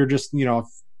 But if you're just if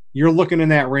you're looking in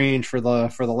that range for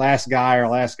the last guy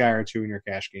or two in your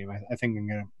cash game, I think I'm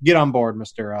gonna get on board,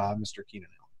 Mr. Keenan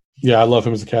Allen. Yeah, I love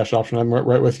him as a cash option. I'm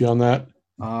right with you on that.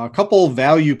 A couple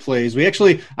value plays. I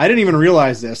didn't even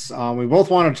realize this. We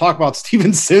both wanted to talk about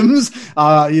Steven Sims.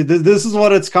 This is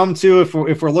what it's come to.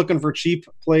 If we're looking for cheap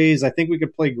plays, I think we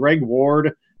could play Greg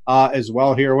Ward as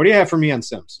well here. What do you have for me on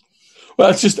Sims? Well,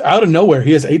 it's just out of nowhere.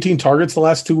 He has 18 targets the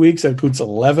last 2 weeks. That includes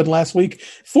 11 last week.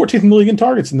 14 million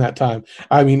targets in that time.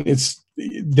 I mean,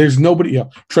 there's nobody.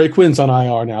 Trey Quinn's on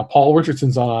IR now. Paul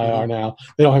Richardson's on IR now.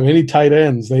 They don't have any tight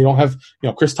ends. They don't have.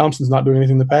 Chris Thompson's not doing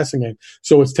anything in the passing game.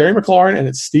 So it's Terry McLaurin and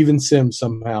it's Steven Sims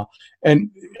somehow.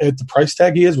 And at the price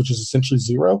tag he is, which is essentially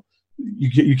zero,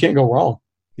 you can't go wrong.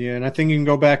 Yeah, and I think you can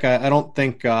go back. I don't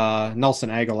think Nelson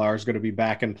Aguilar is going to be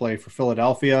back in play for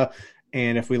Philadelphia.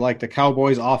 And if we like the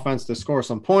Cowboys offense to score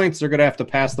some points, they're going to have to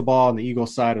pass the ball on the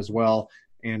Eagles side as well.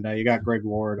 And you got Greg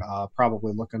Ward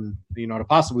probably looking, to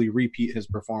possibly repeat his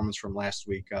performance from last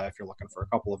week if you're looking for a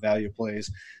couple of value plays.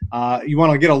 You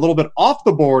want to get a little bit off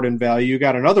the board in value. You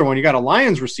got another one. You got a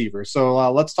Lions receiver.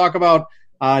 So let's talk about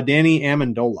Danny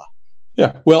Amendola.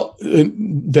 Yeah, well,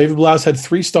 David Blough's had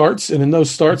 3 starts, and in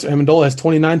those starts, Amendola has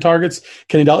 29 targets.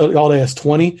 Kenny Golladay has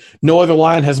 20. No other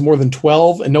Lion has more than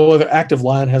 12, and no other active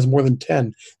Lion has more than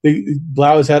 10.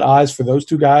 Blau has had eyes for those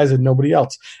 2 guys and nobody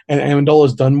else. And Amendola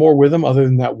has done more with them other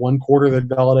than that 1 quarter that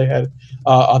Golladay had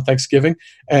on Thanksgiving.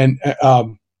 And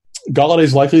Golladay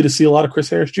is likely to see a lot of Chris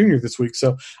Harris Jr. this week.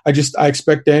 So I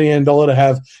expect Danny Amendola to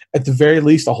have, at the very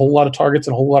least, a whole lot of targets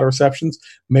and a whole lot of receptions.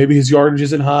 Maybe his yardage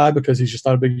isn't high because he's just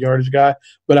not a big yardage guy,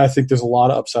 but I think there's a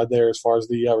lot of upside there as far as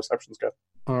the receptions go.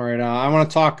 All right, I want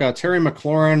to talk Terry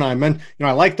McLaurin.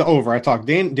 I like the over. I talk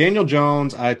Daniel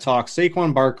Jones. I talk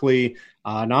Saquon Barkley.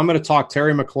 Now I'm going to talk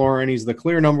Terry McLaurin. He's the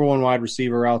clear number one wide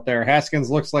receiver out there. Haskins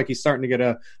looks like he's starting to get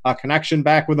a connection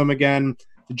back with him again.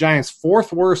 The Giants'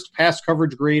 fourth worst pass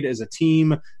coverage grade as a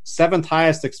team, seventh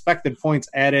highest expected points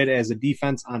added as a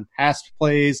defense on pass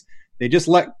plays. They just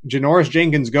let Janoris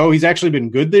Jenkins go. He's actually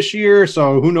been good this year,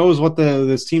 so who knows what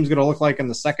this team's going to look like in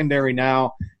the secondary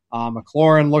now.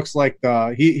 McLaurin looks like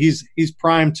he's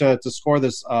primed to score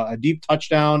this a deep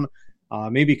touchdown,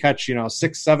 maybe catch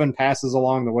 6-7 passes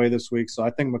along the way this week. So I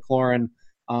think McLaurin.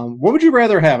 What would you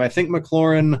rather have? I think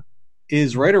McLaurin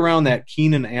is right around that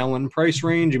Keenan Allen price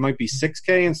range. It might be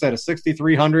 $6K instead of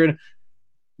 $6,300.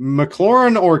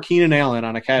 McLaurin or Keenan Allen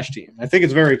on a cash team. I think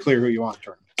it's very clear who you want to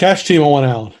turn. Cash team, I want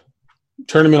Allen.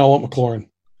 Tournament, I want McLaurin.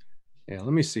 Yeah,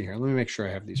 let me see here. Let me make sure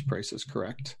I have these prices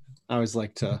correct. I always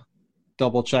like to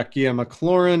double check. Yeah,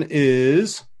 McLaurin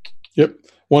is. Yep,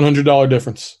 $100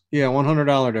 difference. Yeah,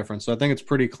 $100 difference. So I think it's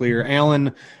pretty clear.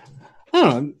 Allen, I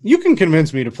don't know. You can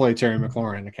convince me to play Terry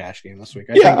McLaurin in a cash game this week.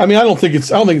 I don't think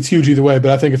it's huge either way,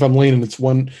 but I think if I'm leaning,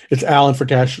 it's Allen for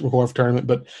cash, McLaurin for tournament.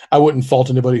 But I wouldn't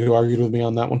fault anybody who argued with me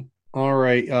on that one. All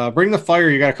right, bring the fire.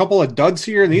 You got a couple of duds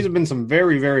here, and these have been some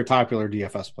very, very popular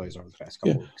DFS plays over the past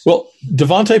couple of weeks. Well,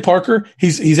 Devontae Parker,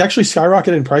 he's actually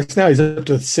skyrocketed in price now. He's up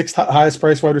to the sixth highest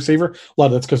price wide receiver. A lot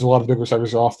of that's because a lot of the big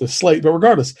receivers are off the slate. But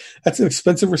regardless, that's an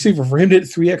expensive receiver. For him to hit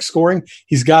 3x scoring,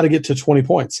 he's got to get to 20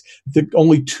 points. The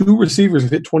only two receivers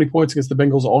have hit 20 points against the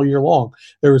Bengals all year long.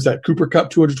 There was that Cooper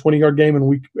Kupp 220-yard game in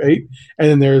week 8, and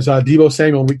then there's Deebo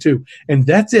Samuel in week 2. And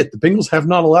that's it. The Bengals have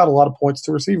not allowed a lot of points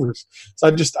to receivers. So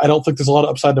I don't think there's a lot of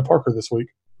upside to Parker this week.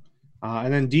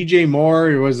 And then DJ Moore,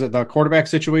 was it the quarterback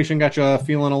situation got you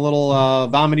feeling a little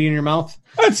vomity in your mouth?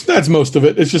 That's most of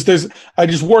it. It's just I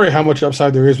just worry how much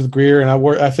upside there is with Greer, and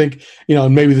I think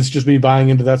and maybe this is just me buying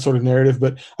into that sort of narrative,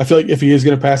 but I feel like if he is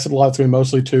going to pass it a lot, it's going to be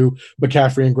mostly to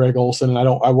McCaffrey and Greg Olsen, and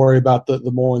I worry about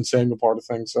the Moore and Samuel part of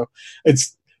things. So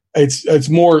it's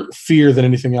more fear than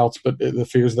anything else, but the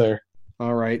fear's there.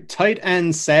 All right, tight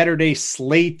end Saturday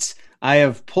slate. I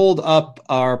have pulled up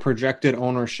our projected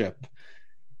ownership.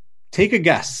 Take a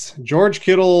guess. George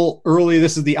Kittle early.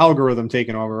 This is the algorithm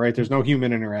taking over, right? There's no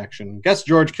human interaction. Guess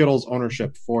George Kittle's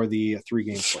ownership for the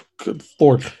 3-game slate. Good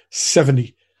Lord.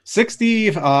 70. 60.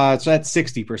 It's at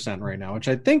 60% right now, which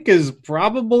I think is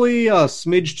probably a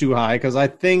smidge too high because I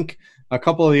think a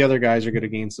couple of the other guys are going to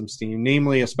gain some steam,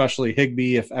 namely, especially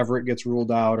Higbee if Everett gets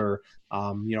ruled out or,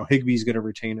 Higbee's going to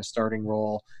retain a starting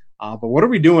role. But what are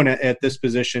we doing at this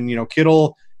position?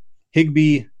 Kittle,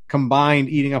 Higbee combined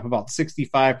eating up about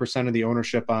 65% of the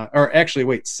ownership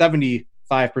 75%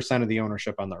 of the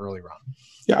ownership on the early round.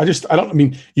 Yeah,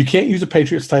 you can't use a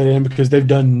Patriots tight end because they've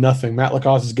done nothing. Matt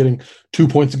Lacoste is getting 2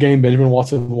 points a game. Benjamin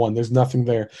Watson 1. There's nothing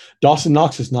there. Dawson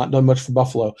Knox has not done much for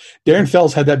Buffalo. Darren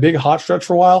Fells had that big hot stretch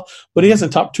for a while, but he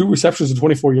hasn't topped 2 receptions of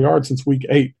 24 yards since week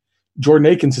 8. Jordan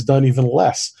Akins has done even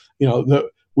less.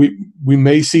 We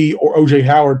may see O.J.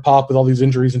 Howard pop with all these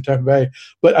injuries in Tampa Bay,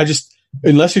 but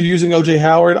unless you're using O.J.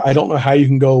 Howard, I don't know how you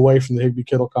can go away from the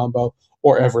Higbee-Kittle combo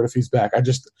or Everett if he's back.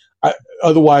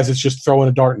 Otherwise, it's just throwing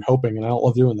a dart and hoping, and I don't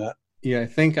love doing that. Yeah, I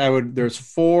think there's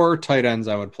 4 tight ends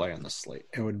I would play on the slate.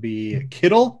 It would be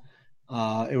Kittle.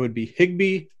 It would be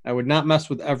Higbee. I would not mess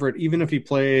with Everett even if he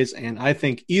plays, and I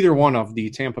think either one of the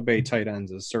Tampa Bay tight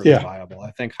ends is certainly viable. I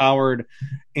think Howard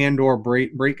and/or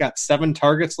Brate got 7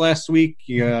 targets last week.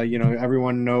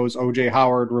 Everyone knows O.J.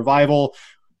 Howard revival.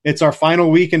 It's our final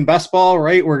week in best ball,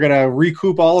 right? We're going to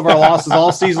recoup all of our losses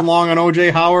all season long on O.J.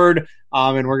 Howard,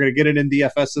 and we're going to get it in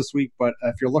DFS this week. But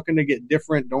if you're looking to get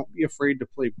different, don't be afraid to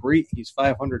play Brate. He's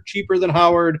 $500 cheaper than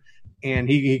Howard, and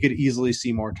he could easily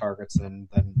see more targets than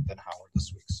Howard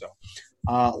this week. So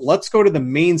let's go to the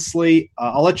main slate.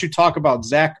 I'll let you talk about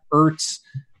Zach Ertz.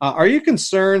 Are you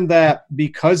concerned that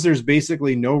because there's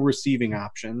basically no receiving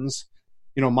options,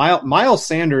 Miles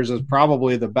Sanders is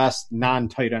probably the best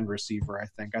non-tight end receiver, I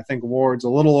think. I think Ward's a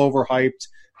little overhyped.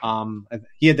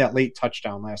 He had that late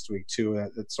touchdown last week, too,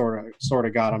 that sort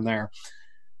of got him there.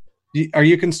 Are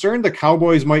you concerned the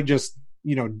Cowboys might just,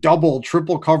 double,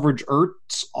 triple coverage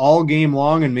Ertz all game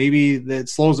long and maybe that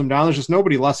slows them down? There's just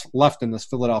nobody left in this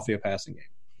Philadelphia passing game.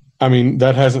 I mean,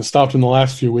 that hasn't stopped in the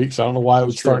last few weeks. I don't know why it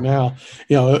would start now.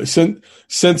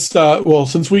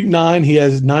 Since week 9, he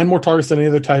has 9 more targets than any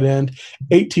other tight end,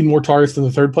 18 more targets than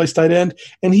the third place tight end,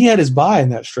 and he had his bye in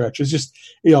that stretch. It's just,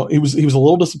 he was a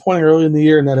little disappointing early in the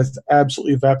year, and that has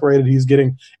absolutely evaporated. He's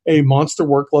getting a monster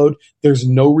workload. There's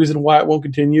no reason why it won't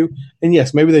continue. And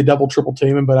yes, maybe they double, triple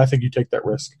team him, but I think you take that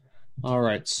risk. All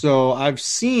right. So I've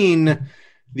seen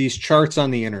these charts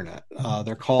on the internet.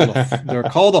 They're called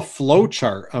a flow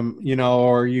chart.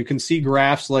 Or you can see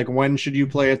graphs like when should you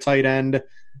play a tight end.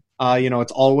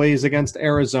 It's always against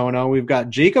Arizona. We've got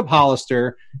Jacob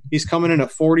Hollister. He's coming in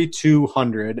at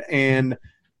 4,200, and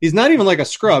he's not even like a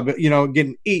scrub,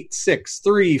 getting 8, 6,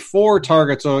 3, 4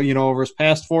 targets, over his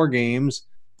past 4 games.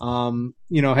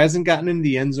 Hasn't gotten into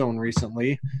the end zone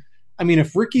recently. I mean,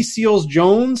 if Ricky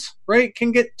Seals-Jones, right,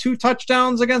 can get 2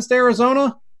 touchdowns against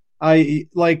Arizona,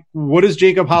 what is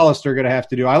Jacob Hollister going to have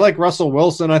to do? I like Russell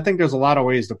Wilson. I think there's a lot of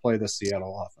ways to play this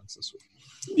Seattle offense this week.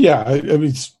 Yeah, I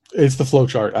mean, it's the flow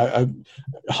chart.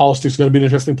 Hollister's going to be an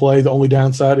interesting play. The only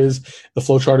downside is the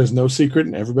flow chart is no secret,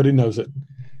 and everybody knows it.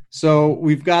 So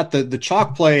we've got the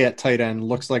chalk play at tight end.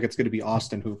 Looks like it's going to be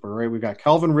Austin Hooper, right? We've got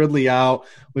Calvin Ridley out.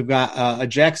 We've got a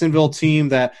Jacksonville team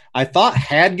that I thought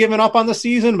had given up on the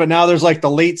season, but now there's like the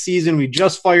late season. We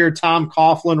just fired Tom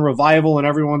Coughlin revival, and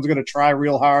everyone's going to try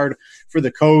real hard for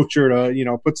the coach or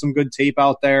to, put some good tape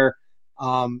out there.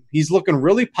 He's looking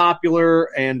really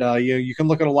popular, and you can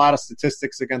look at a lot of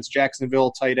statistics against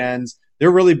Jacksonville tight ends.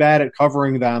 They're really bad at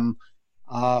covering them.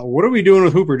 What are we doing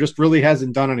with Hooper? Just really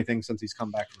hasn't done anything since he's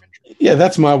come back from injury. Yeah,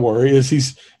 that's my worry. Is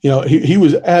he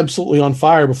was absolutely on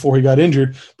fire before he got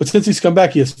injured, but since he's come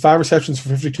back, he has 5 receptions for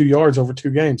 52 yards over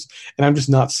 2 games, and I'm just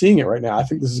not seeing it right now. I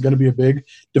think this is going to be a big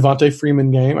Devontae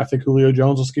Freeman game. I think Julio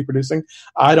Jones will keep producing.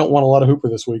 I don't want a lot of Hooper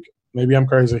this week. Maybe I'm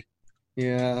crazy.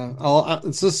 Yeah,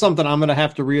 it's just something I'm going to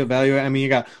have to reevaluate. I mean, you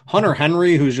got Hunter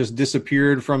Henry, who's just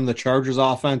disappeared from the Chargers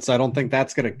offense. I don't think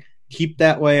that's going to keep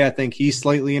that way. I think he's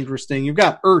slightly interesting. You've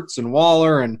got Ertz and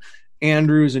Waller and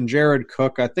Andrews and Jared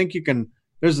Cook. I think you can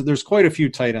 – there's quite a few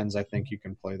tight ends I think you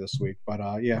can play this week. But,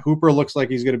 Hooper looks like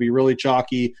he's going to be really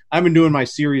chalky. I've been doing my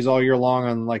series all year long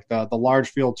on, like, the large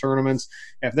field tournaments.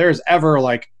 If there's ever,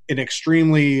 like, an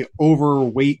extremely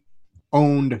overweight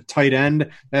owned tight end,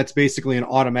 that's basically an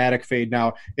automatic fade.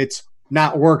 Now, it's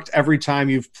not worked every time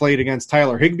you've played against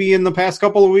Tyler Higbee in the past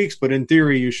couple of weeks, but in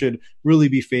theory, you should really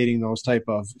be fading those type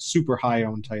of super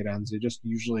high-owned tight ends. They just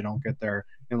usually don't get there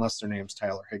unless their name's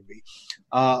Tyler Higbee.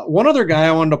 One other guy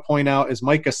I wanted to point out is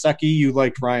Mike Gesicki. You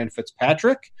liked Ryan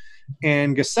Fitzpatrick.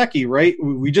 And Gesicki, right,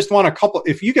 we just want a couple –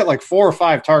 if you get like 4 or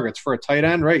 5 targets for a tight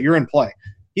end, right, you're in play.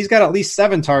 He's got at least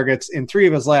 7 targets in 3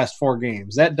 of his last 4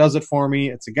 games. That does it for me.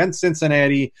 It's against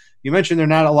Cincinnati. You mentioned they're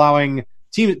not allowing –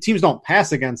 teams don't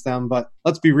pass against them, but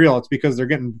let's be real. It's because they're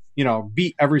getting,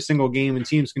 beat every single game, and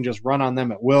teams can just run on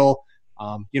them at will.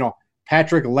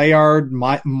 Patrick Layard,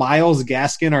 Myles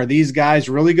Gaskin, are these guys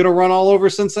really going to run all over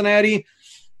Cincinnati?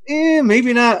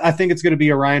 Maybe not. I think it's going to be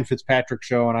a Ryan Fitzpatrick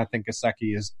show, and I think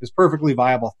Gesicki is perfectly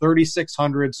viable.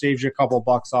 3,600 saves you a couple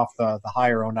bucks off the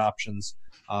higher-owned options.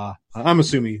 I'm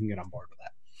assuming you can get on board with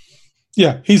that.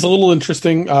 Yeah, he's a little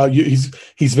interesting.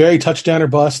 He's very touchdown or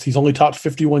bust. He's only topped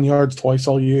 51 yards twice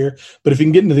all year, but if he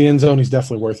can get into the end zone, he's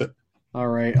definitely worth it. All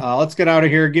right, let's get out of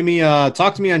here. Give me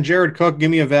talk to me on Jared Cook.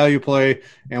 Give me a value play,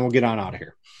 and we'll get on out of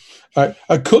here. All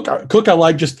right, Cook, I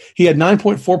like. He had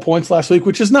 9.4 points last week,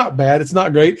 which is not bad. It's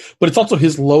not great, but it's also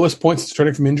his lowest points since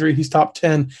returning from injury. He's top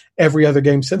 10 every other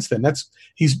game since then.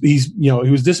 He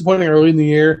was disappointing early in the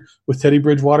year with Teddy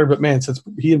Bridgewater, but man, since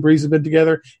he and Breeze have been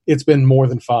together, it's been more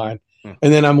than fine.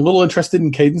 And then I'm a little interested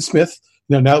in Caden Smith.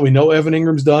 Now that we know Evan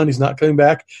Ingram's done, he's not coming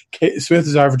back. Smith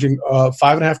is averaging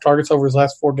 5.5 targets over his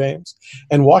last 4 games.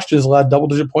 And Washington has allowed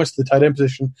double-digit points to the tight end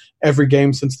position every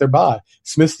game since their bye.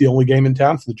 Smith's the only game in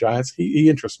town for the Giants. He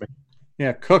interests me.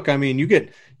 Yeah, Cook, I mean, you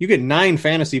get 9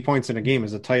 fantasy points in a game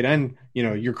as a tight end.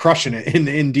 You're crushing it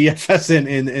in DFS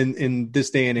in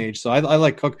this day and age. So I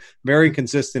like Cook, very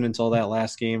consistent until that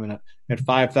last game. And at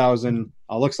 5,000,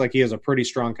 looks like he has a pretty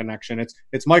strong connection.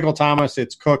 It's Michael Thomas,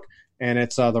 it's Cook, and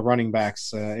it's the running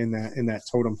backs in that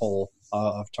totem pole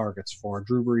of targets for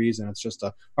Drew Brees. And it's just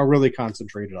a really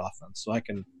concentrated offense. So I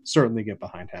can certainly get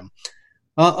behind him.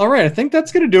 All right, I think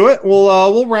that's going to do it.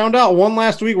 We'll round out one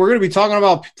last week. We're going to be talking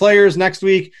about players next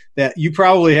week that you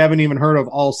probably haven't even heard of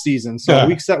all season. So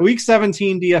week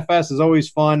 17 DFS is always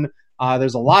fun.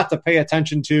 There's a lot to pay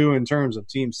attention to in terms of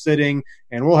team sitting,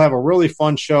 and we'll have a really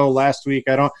fun show last week.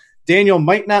 Daniel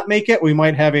might not make it. We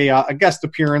might have a guest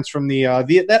appearance from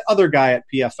that other guy at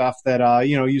PFF that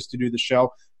used to do the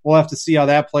show. We'll have to see how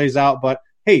that plays out. But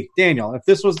hey, Daniel, if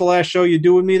this was the last show you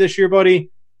do with me this year,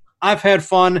 buddy, I've had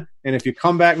fun, and if you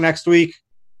come back next week,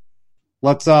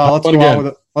 let's go out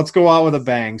with a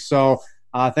bang. So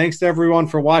thanks to everyone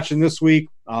for watching this week.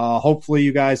 Hopefully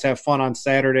you guys have fun on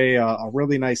Saturday. A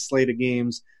really nice slate of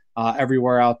games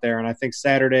everywhere out there. And I think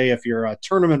Saturday, if you're a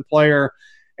tournament player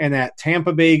and that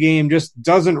Tampa Bay game just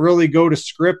doesn't really go to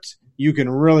script, you can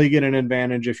really get an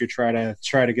advantage if you try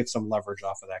to get some leverage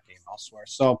off of that game elsewhere.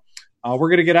 So we're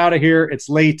going to get out of here. It's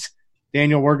late.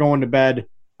 Daniel, we're going to bed.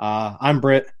 I'm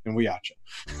Britt, and we out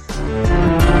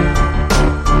you.